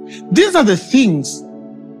 These are the things.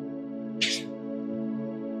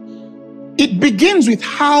 It begins with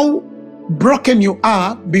how broken you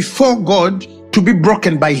are before God to be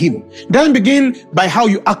broken by him. It doesn't begin by how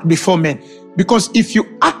you act before men. Because if you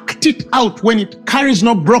act it out when it carries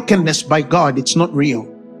no brokenness by God, it's not real.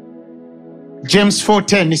 James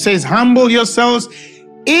 4:10, he says, humble yourselves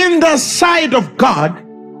in the sight of God,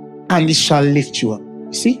 and he shall lift you up.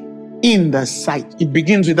 You see? In the sight. It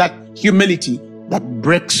begins with that humility that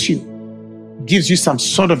breaks you, gives you some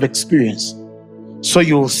sort of experience. So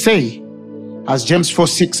you'll say, as James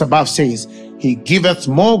 4:6 above says, he giveth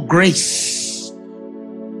more grace.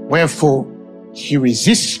 Wherefore he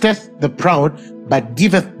resisteth the proud, but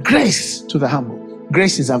giveth grace to the humble.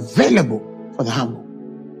 Grace is available for the humble.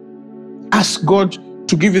 Ask God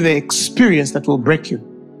to give you the experience that will break you.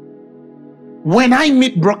 When I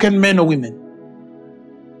meet broken men or women,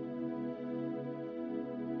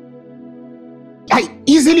 I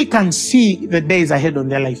easily can see the days ahead on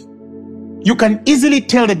their life. You can easily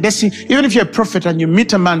tell the destiny. Even if you're a prophet and you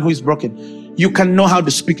meet a man who is broken, you can know how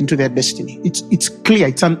to speak into their destiny. It's clear.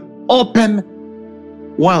 It's an open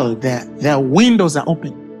world. Their windows are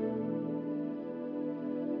open.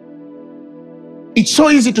 It's so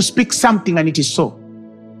easy to speak something, and it is so.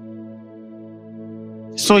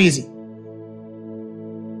 So easy.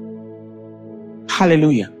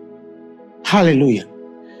 Hallelujah. Hallelujah.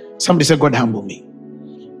 Somebody say, God humble me.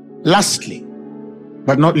 Lastly,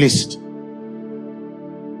 but not least,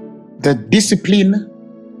 the discipline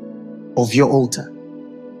of your altar.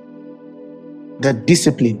 The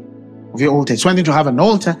discipline of your altar. It's one thing to have an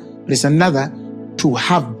altar, but it's another to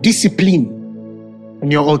have discipline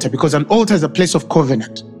on your altar, because an altar is a place of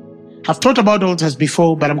covenant. I've taught about altars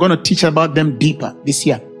before, but I'm going to teach about them deeper this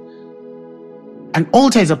year. An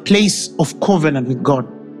altar is a place of covenant with God.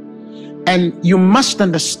 And you must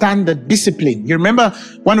understand the discipline. You remember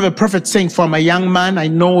one of the prophets saying, "For a young man, I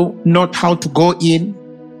know not how to go in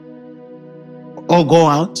or go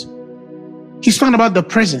out." He's talking about the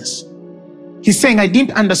presence. He's saying, I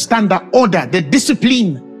didn't understand the order, the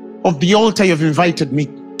discipline of the altar you've invited me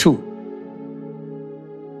to.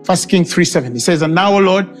 1 Kings 3:7. He says, "And now, O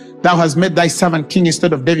Lord, thou hast made thy servant king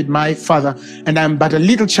instead of David my father, and I am but a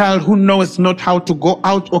little child who knoweth not how to go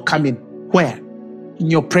out or come in." Where? In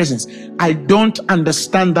your presence. I don't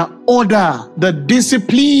understand the order, the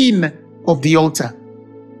discipline of the altar.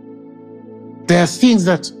 There are things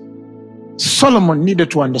that Solomon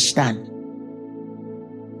needed to understand.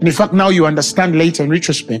 And in fact, now you understand later in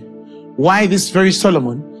retrospect why this very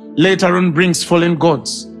Solomon later on brings foreign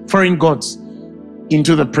gods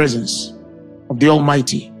into the presence of the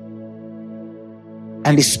Almighty.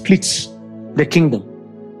 And he splits the kingdom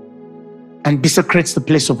and desecrates the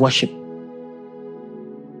place of worship.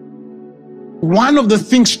 One of the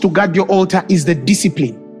things to guard your altar is the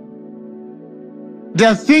discipline. There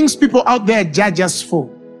are things people out there judge us for,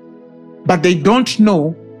 but they don't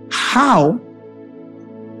know how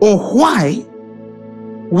or why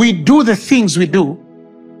we do the things we do.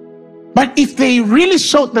 But if they really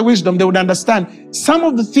sought the wisdom, they would understand some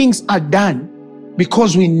of the things are done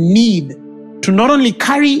because we need to not only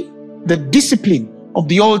carry the discipline of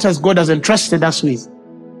the altars God has entrusted us with,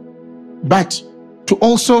 but to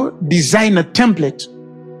also design a template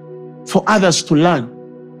for others to learn.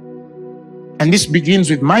 And this begins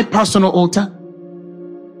with my personal altar,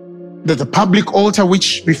 the public altar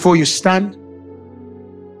which before you stand.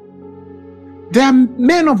 There are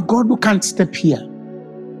men of God who can't step here,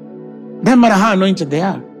 no matter how anointed they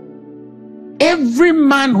are. Every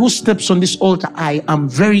man who steps on this altar, I am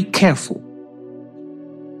very careful.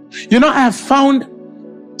 You know, I have found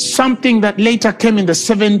something that later came in the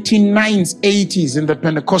 1790s, 80s in the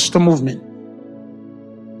Pentecostal movement,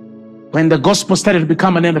 when the gospel started to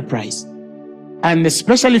become an enterprise. And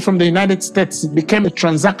especially from the United States, it became a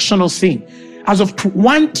transactional thing. As of to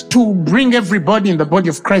want to bring everybody in the body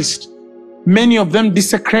of Christ, many of them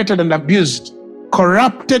desecrated and abused,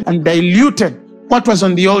 corrupted and diluted what was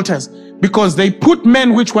on the altars, because they put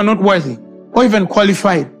men which were not worthy or even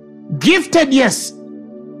qualified. Gifted, yes,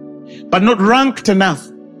 but not ranked enough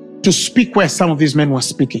to speak where some of these men were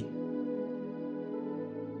speaking.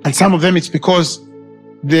 And some of them, it's because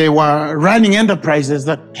they were running enterprises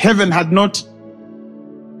that heaven had not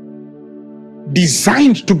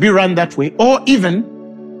designed to be run that way, or even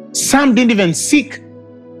some didn't even seek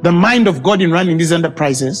the mind of God in running these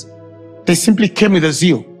enterprises. They simply came with a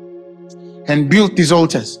zeal and built these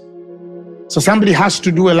altars. So somebody has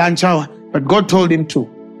to do a lunch hour, but God told him to.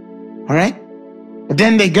 All right? But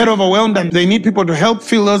then they get overwhelmed and they need people to help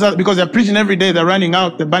fill those out, because they're preaching every day. They're running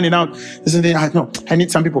out, they're burning out. No, I need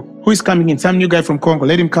some people. Who is coming in? Some new guy from Congo,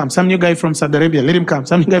 let him come. Some new guy from Saudi Arabia, let him come.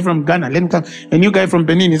 Some new guy from Ghana, let him come. A new guy from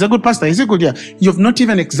Benin. He's a good pastor. Is he good? Yeah. You've not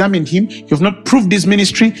even examined him. You've not proved his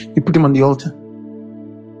ministry. You put him on the altar.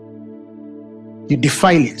 You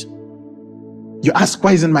defile it. You ask,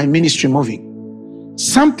 why isn't my ministry moving?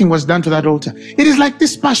 Something was done to that altar. It is like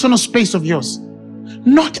this personal space of yours.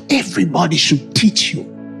 Not everybody should teach you.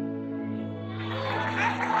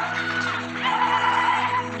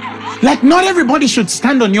 Like not everybody should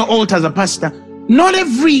stand on your altar as a pastor. Not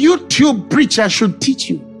every YouTube preacher should teach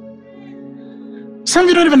you. Some of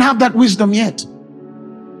you don't even have that wisdom yet.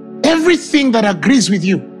 Everything that agrees with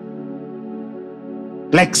you,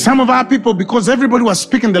 Like some of our people, because everybody was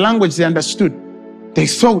speaking the language they understood, they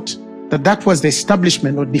thought that that was the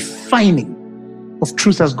establishment or defining of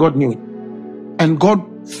truth as God knew it. And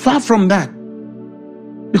God, far from that.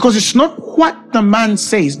 Because it's not what the man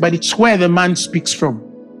says, but it's where the man speaks from.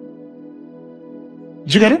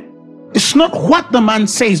 Did you get it? It's not what the man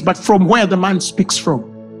says, but from where the man speaks from.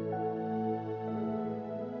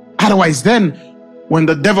 Otherwise, then, when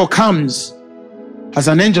the devil comes as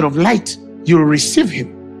an angel of light, you'll receive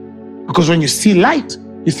him. Because when you see light,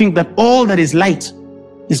 you think that all that is light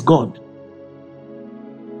is God.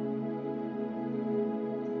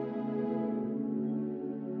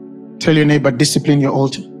 Tell your neighbor, discipline your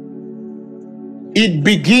altar. It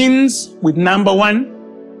begins with number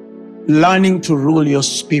one, learning to rule your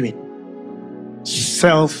spirit.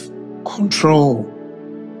 Self-control.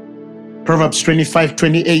 Proverbs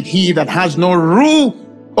 25:28, he that has no rule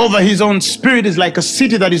over his own spirit is like a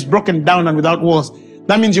city that is broken down and without walls.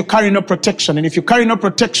 That means you carry no protection. And if you carry no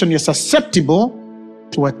protection, you're susceptible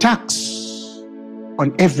to attacks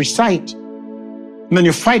on every side. And then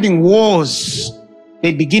you're fighting wars.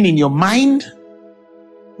 They begin in your mind.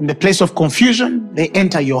 In the place of confusion, they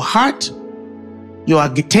enter your heart. You're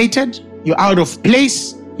agitated. You're out of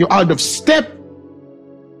place. You're out of step.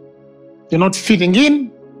 You're not fitting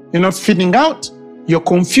in. You're not fitting out. You're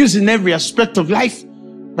confused in every aspect of life,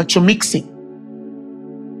 but you're mixing.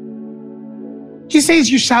 He says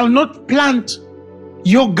you shall not plant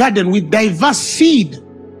your garden with diverse seed.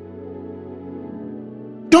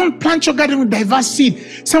 Don't plant your garden with diverse seed.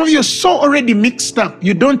 Some of you are so already mixed up,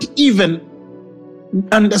 you don't even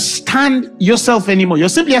understand yourself anymore. You're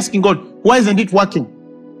simply asking God, why isn't it working?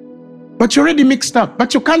 But you're already mixed up,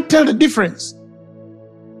 but you can't tell the difference.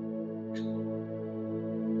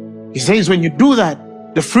 He says when you do that,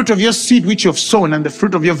 the fruit of your seed which you've sown and the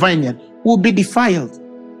fruit of your vineyard will be defiled.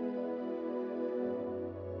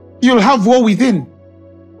 You'll have war within.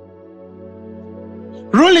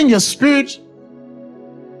 Ruling your spirit,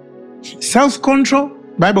 self-control,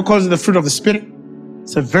 Bible calls it the fruit of the spirit.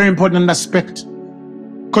 It's a very important aspect.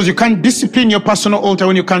 Because you can't discipline your personal altar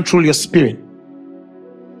when you can't rule your spirit.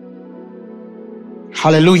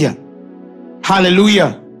 Hallelujah.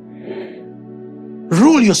 Hallelujah.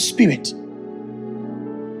 Rule your spirit.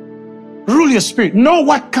 Rule your spirit. Know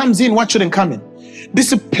what comes in, what shouldn't come in.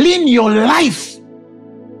 Discipline your life.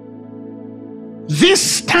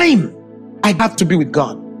 This time, I have to be with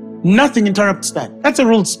God. Nothing interrupts that. That's a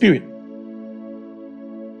ruled spirit.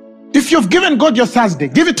 If you've given God your Thursday,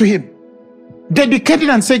 give it to him. Dedicate it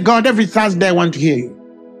and say, God, every Thursday I want to hear you.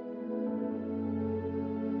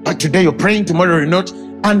 But today you're praying, tomorrow you're not.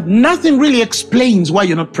 And nothing really explains why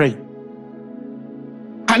you're not praying.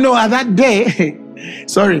 I know that day,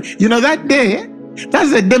 that day,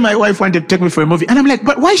 that's the day my wife wanted to take me for a movie. And I'm like,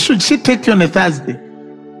 but why should she take you on a Thursday?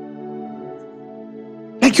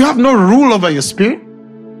 Like you have no rule over your spirit.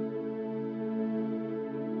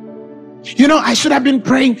 I should have been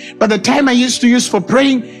praying, but the time I used to use for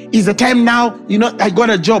praying is the time now, I got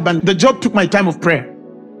a job and the job took my time of prayer.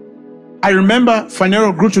 I remember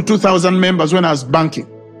Phaneroo grew to 2,000 members when I was banking.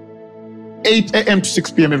 8 a.m. to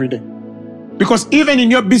 6 p.m. every day. Because even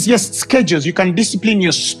in your busiest schedules, you can discipline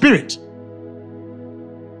your spirit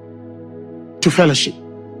to fellowship.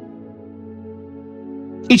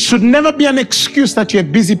 It should never be an excuse that you're a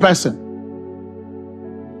busy person.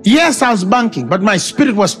 Yes, I was banking, but my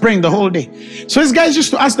spirit was praying the whole day. So these guys used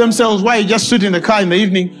to ask themselves, why you just sit in the car in the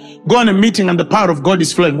evening, go on a meeting and the power of God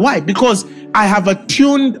is flowing. Why? Because I have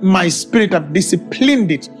attuned my spirit, I've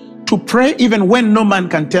disciplined it to pray even when no man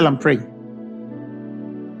can tell I'm praying.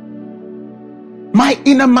 My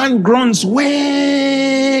inner man groans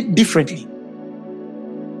way differently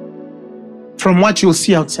from what you'll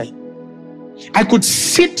see outside. I could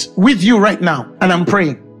sit with you right now and I'm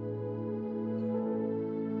praying.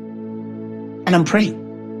 And I'm praying.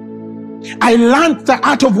 I learned the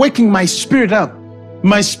art of waking my spirit up.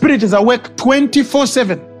 My spirit is awake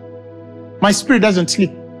 24/7. My spirit doesn't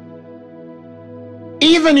sleep.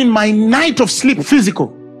 Even in my night of sleep,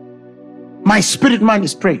 physical, my spirit man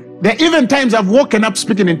is praying. There are even times I've woken up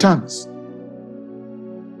speaking in tongues.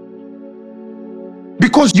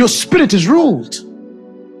 Because your spirit is ruled.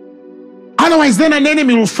 Otherwise, then an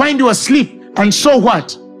enemy will find you asleep and sow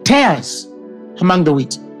what? Tares among the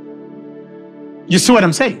wheat. You see what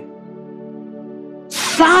I'm saying?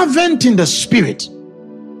 Fervent in the spirit.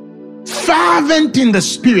 Fervent in the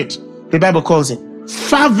spirit. The Bible calls it.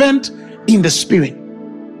 Fervent in the spirit.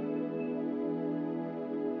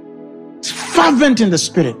 Fervent in the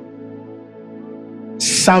spirit.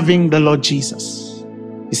 Serving the Lord Jesus.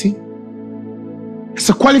 You see? It's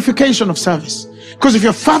a qualification of service. Because if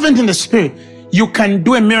you're fervent in the spirit, You can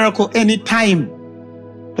do a miracle anytime.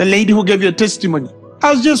 The lady who gave you a testimony.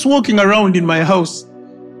 I was just walking around in my house.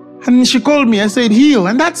 And she called me. I said, heal.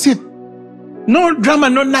 And that's it. No drama,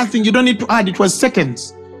 no nothing. You don't need to add. It was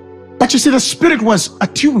seconds. But you see, the spirit was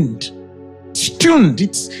attuned. It's tuned.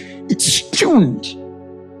 It's tuned.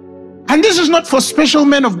 And this is not for special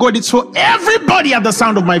men of God. It's for everybody at the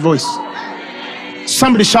sound of my voice.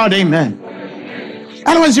 Somebody shout amen.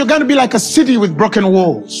 Otherwise, you're going to be like a city with broken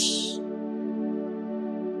walls.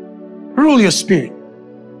 Rule your spirit.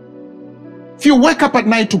 If you wake up at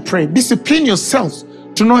night to pray, discipline yourself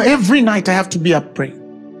to know every night I have to be up praying.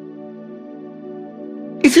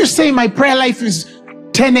 If you say my prayer life is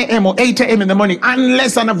 10 a.m. or 8 a.m. in the morning,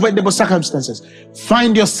 unless unavoidable circumstances,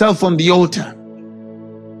 find yourself on the altar.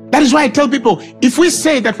 That is why I tell people, if we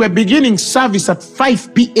say that we're beginning service at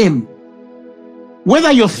 5 p.m.,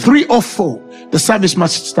 whether you're 3 or 4, the service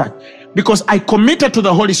must start. Because I committed to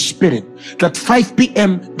the Holy Spirit that 5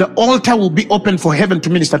 p.m. the altar will be open for heaven to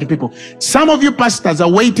minister to people. Some of you pastors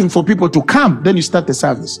are waiting for people to come, then you start the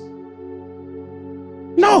service.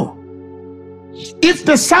 No. If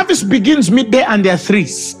the service begins midday and there are 3,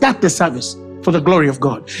 start the service for the glory of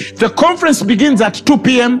God. The conference begins at 2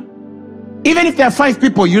 p.m. Even if there are 5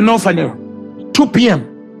 people, you know Phaneroo. 2 p.m.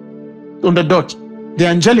 on the dot. The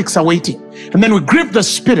angelics are waiting. And then we grip the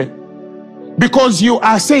spirit. Because you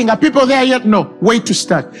are saying, are people there yet? No, wait to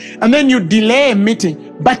start. And then you delay a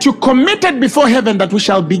meeting, but you committed before heaven that we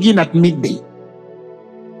shall begin at midday.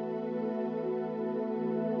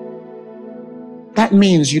 That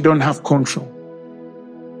means you don't have control.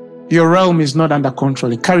 Your realm is not under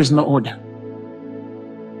control. It carries no order.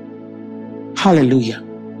 Hallelujah.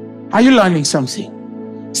 Are you learning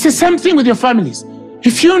something? It's the same thing with your families.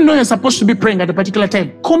 If you know you're supposed to be praying at a particular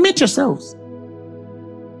time, commit yourselves.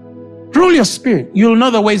 Rule your spirit. You'll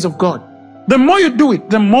know the ways of God. The more you do it,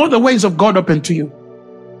 the more the ways of God open to you.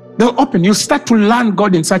 They'll open. You'll start to learn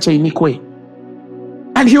God in such a unique way.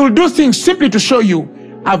 And He will do things simply to show you,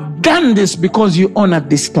 I've done this because you honored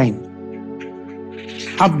this time.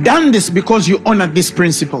 I've done this because you honored this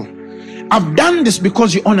principle. I've done this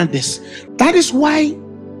because you honored this. That is why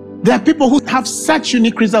there are people who have such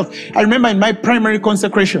unique results. I remember in my primary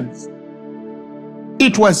consecrations,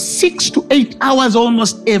 it was 6 to 8 hours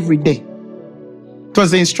almost every day. It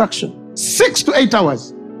was the instruction. 6 to 8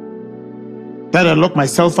 hours. That I lock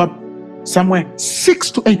myself up somewhere.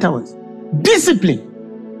 6 to 8 hours.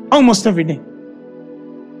 Discipline. Almost every day.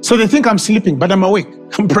 So they think I'm sleeping, but I'm awake.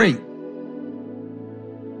 I'm praying.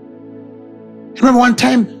 Remember one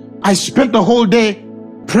time I spent the whole day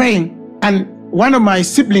praying, and one of my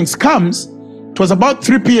siblings comes. It was about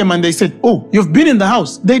 3 p.m. and they said, oh, you've been in the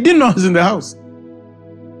house. They didn't know I was in the house.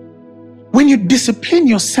 When you discipline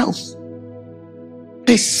yourself,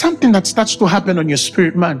 there's something that starts to happen on your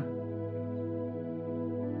spirit, man.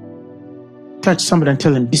 Touch somebody and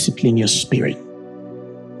tell them, discipline your spirit.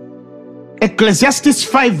 Ecclesiastes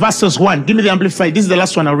 5 verses 1. Give me the Amplified. This is the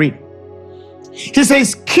last one I'll read. He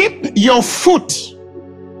says, keep your foot.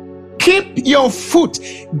 Keep your foot.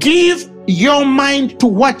 Give your mind to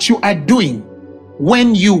what you are doing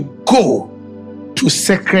when you go to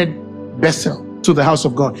sacred Bethel, to the house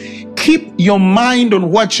of God. Keep your mind on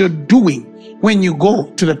what you're doing when you go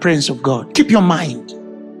to the presence of God. Keep your mind.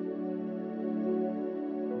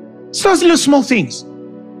 So those little small things.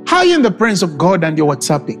 How are you in the presence of God and you're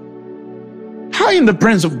WhatsApping? How are you in the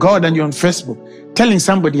presence of God and you're on Facebook telling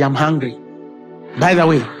somebody I'm hungry? By the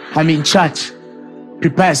way, I'm in church.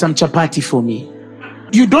 Prepare some chapati for me.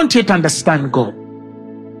 You don't yet understand God.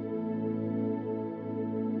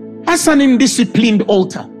 As an indisciplined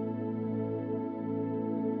altar,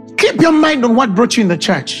 keep your mind on what brought you in the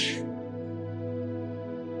church.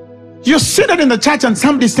 You're seated in the church and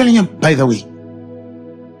somebody's telling you, by the way,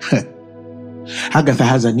 Agatha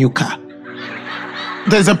has a new car.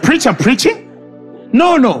 There's a preacher preaching?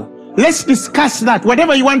 No. Let's discuss that.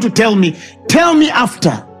 Whatever you want to tell me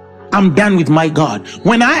after I'm done with my God.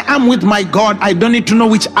 When I am with my God, I don't need to know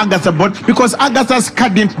which Agatha bought, because Agatha's car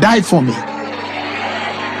didn't die for me.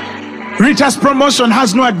 Rita's promotion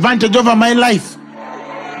has no advantage over my life.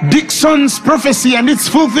 Dixon's prophecy and its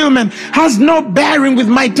fulfillment has no bearing with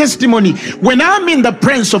my testimony. When I'm in the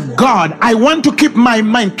presence of God, I want to keep my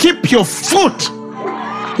mind. Keep your foot,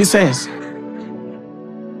 he says.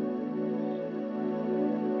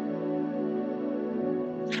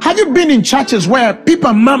 Have you been in churches where people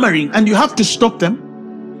are murmuring and you have to stop them?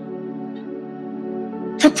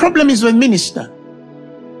 The problem is with minister,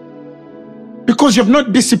 because you've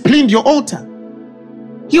not disciplined your altar.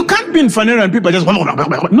 You can't be in Phaneroo and people are just no.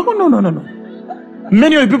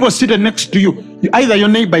 Many of the people seated next to you, either your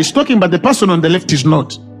neighbor is talking, but the person on the left is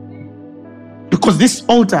not. Because this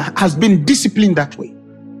altar has been disciplined that way.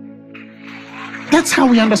 That's how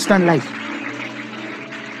we understand life.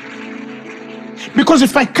 Because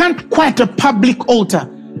if I can't quiet a public altar,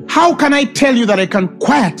 how can I tell you that I can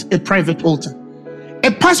quiet a private altar? A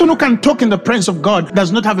person who can talk in the presence of God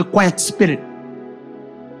does not have a quiet spirit.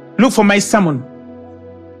 Look for my sermon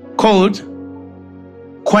called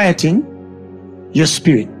Quieting Your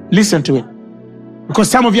Spirit. Listen to it. Because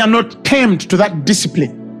some of you are not tamed to that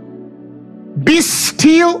discipline. Be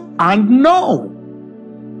still and know.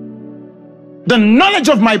 The knowledge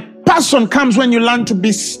of my person comes when you learn to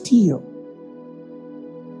be still.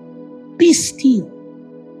 Be still.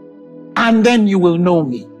 And then you will know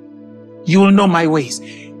me. You will know my ways.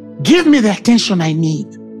 Give me the attention I need.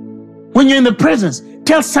 When you're in the presence,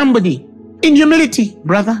 tell somebody in humility,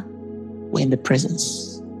 brother, we're in the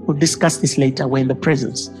presence. We'll discuss this later. We're in the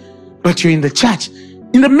presence. But you're in the church.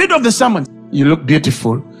 In the middle of the sermon, you look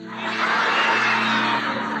beautiful.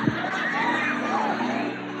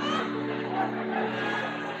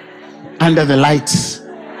 Under the lights.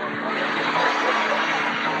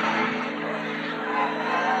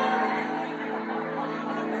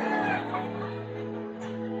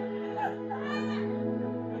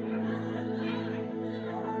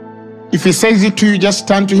 If he says it to you, just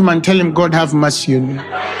turn to him and tell him, God have mercy on me.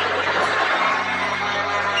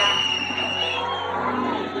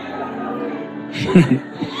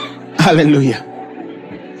 Hallelujah.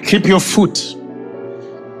 Keep your foot.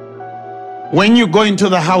 When you go into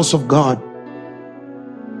the house of God,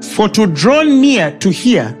 for to draw near to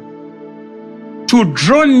hear,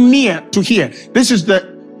 this is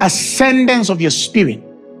the ascendance of your spirit,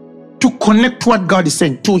 to connect what God is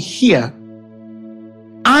saying, to hear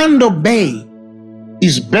and obey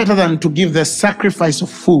is better than to give the sacrifice of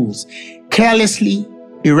fools, carelessly,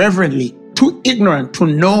 irreverently, too ignorant to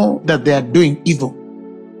know that they are doing evil.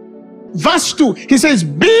 Verse 2, he says,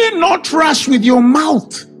 be not rash with your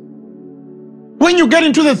mouth. When you get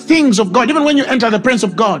into the things of God, even when you enter the presence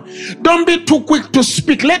of God, don't be too quick to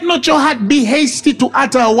speak. Let not your heart be hasty to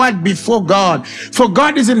utter a word before God. For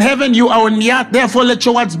God is in heaven, you are on the earth, therefore let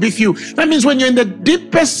your words be few. That means when you're in the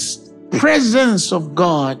deepest presence of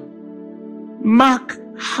God, mark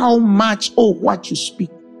how much or what you speak.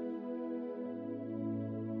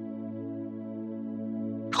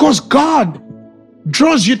 Because God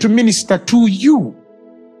draws you to minister to you.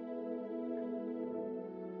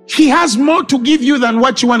 He has more to give you than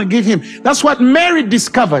what you want to give him. That's what Mary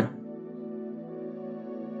discovered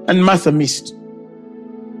and Martha missed.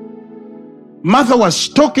 Martha was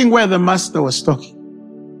talking where the master was talking.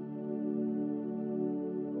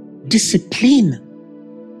 Discipline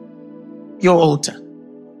your altar.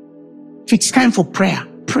 If it's time for prayer,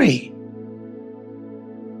 pray.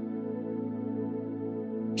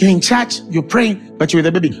 You're in church, you're praying, but you're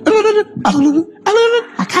with the baby.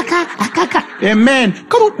 Amen.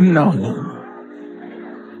 Come on. No.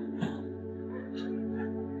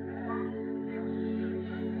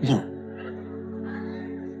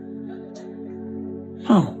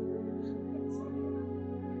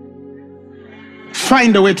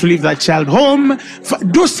 Find a way to leave that child home.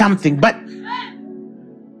 Do something. But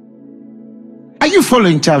are you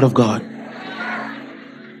following, child of God?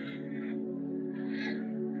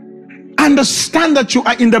 Understand that you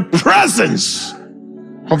are in the presence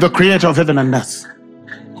of the creator of heaven and earth,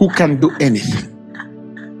 who can do anything.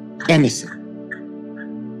 Anything.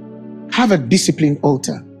 Have a disciplined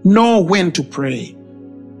altar. Know when to pray.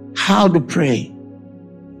 How to pray.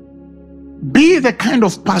 Be the kind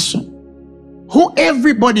of person who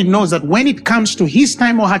everybody knows that when it comes to his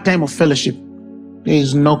time or her time of fellowship, there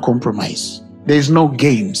is no compromise. There is no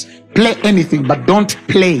games. Play anything, but don't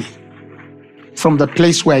play from the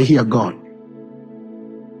place where I hear God.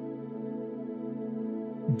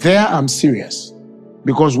 There I'm serious,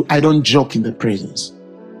 because I don't joke in the presence.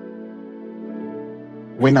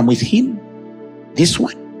 When I'm with him, this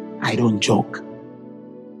one, I don't joke.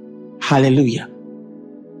 Hallelujah.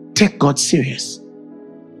 Take God serious.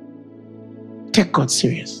 Take God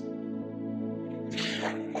serious.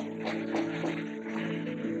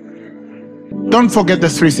 Don't forget the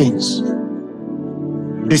three things.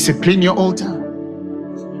 Discipline your altar.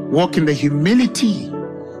 Walk in the humility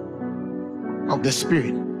of the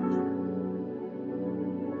Spirit.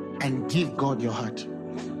 And give God your heart.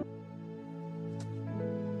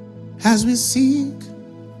 As we seek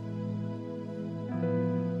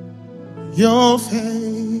your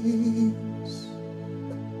face,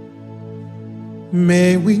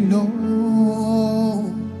 may we know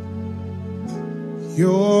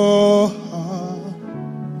your heart.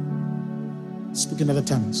 Speak in other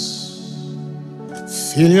tongues.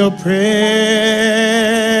 Feel your presence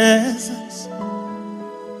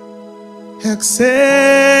acceptance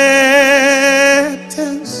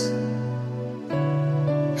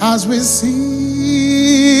as we seek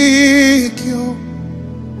your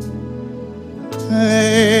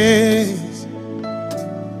face.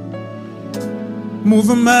 Move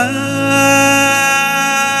among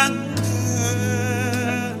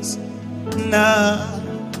us now.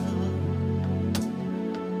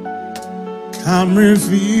 Come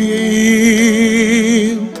reveal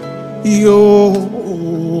your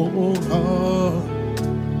heart.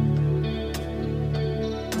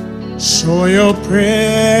 Show your presence,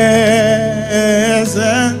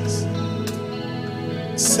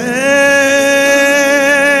 acceptance,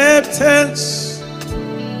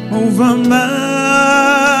 move among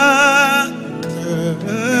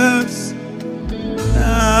us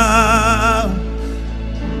now.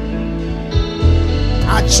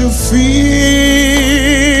 At your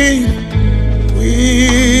feet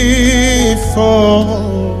we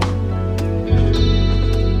fall,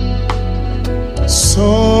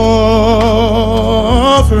 sovereign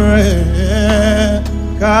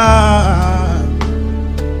God.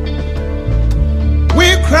 We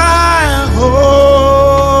cry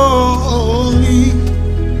holy.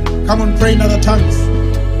 Come on, pray in other tongues.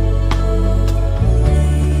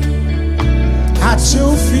 At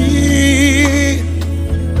your feet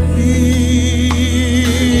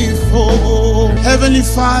before. Heavenly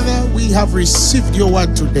Father, we have received your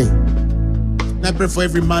word today. And I pray for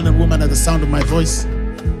every man and woman at the sound of my voice,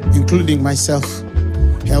 including myself.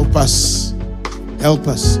 Help us. Help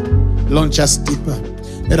us. Launch us deeper.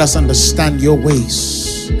 Let us understand your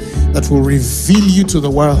ways that will reveal you to the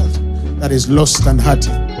world that is lost and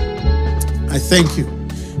hurting. I thank you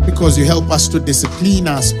because you help us to discipline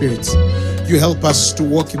our spirits. You help us to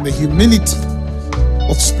walk in the humility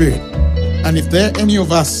of spirit. And if there are any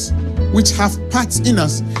of us which have parts in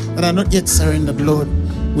us that are not yet surrendered, Lord,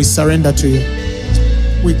 we surrender to you.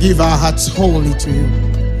 We give our hearts wholly to you.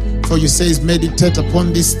 For you say, meditate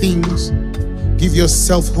upon these things, give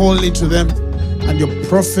yourself wholly to them, and your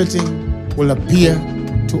profiting will appear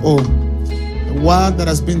to all. The word that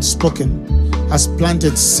has been spoken has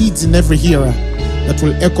planted seeds in every hearer that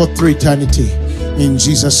will echo through eternity. In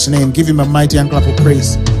Jesus' name, give him a mighty and clap of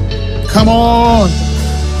praise. Come on.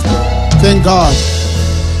 Thank God.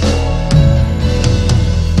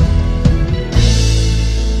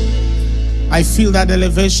 I feel that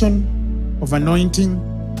elevation of anointing,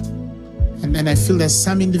 and then I feel that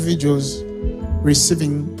some individuals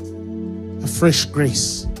receiving a fresh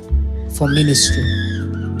grace for ministry.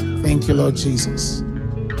 Thank you, Lord Jesus.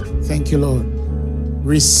 Thank you, Lord.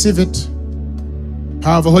 Receive it.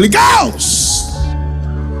 Power of the Holy Ghost.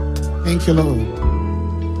 Thank you, Lord.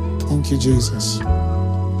 Thank you, Jesus.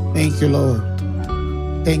 Thank you, Lord.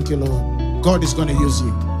 Thank you, Lord. God is going to use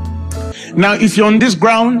you. Now, if you're on these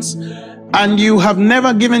grounds and you have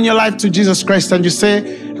never given your life to Jesus Christ, and you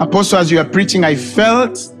say, Apostle, as you are preaching, I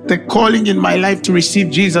felt the calling in my life to receive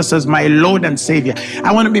Jesus as my Lord and Savior.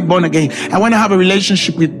 I want to be born again. I want to have a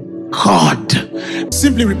relationship with God.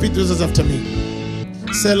 Simply repeat this after me.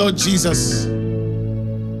 Say, Lord Jesus,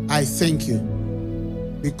 I thank you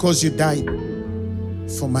because you died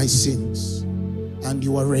for my sins and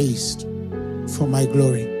you were raised for my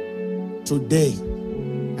glory. Today,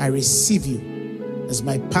 I receive you as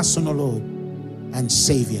my personal Lord and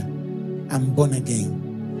Savior. I'm born again.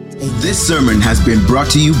 Amen. This sermon has been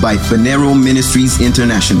brought to you by Phaneroo Ministries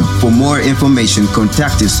International. For more information,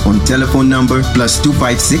 contact us on telephone number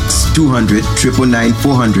 +256 200 999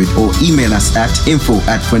 400 or email us at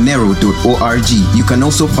info@phaneroo.org. You can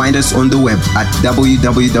also find us on the web at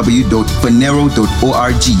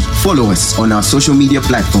www.phaneroo.org. Follow us on our social media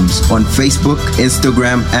platforms on Facebook,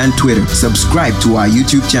 Instagram, and Twitter. Subscribe to our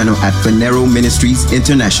YouTube channel at Phaneroo Ministries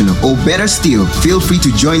International. Or better still, feel free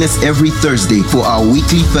to join us every Thursday for our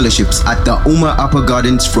weekly fellowships at the Uma Upper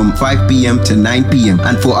Gardens from 5 p.m. to 9 p.m.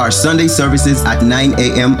 and for our Sunday services at 9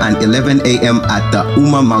 a.m. and 11 a.m. at the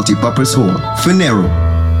Uma Multipurpose Hall. Phaneroo,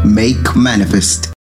 make manifest.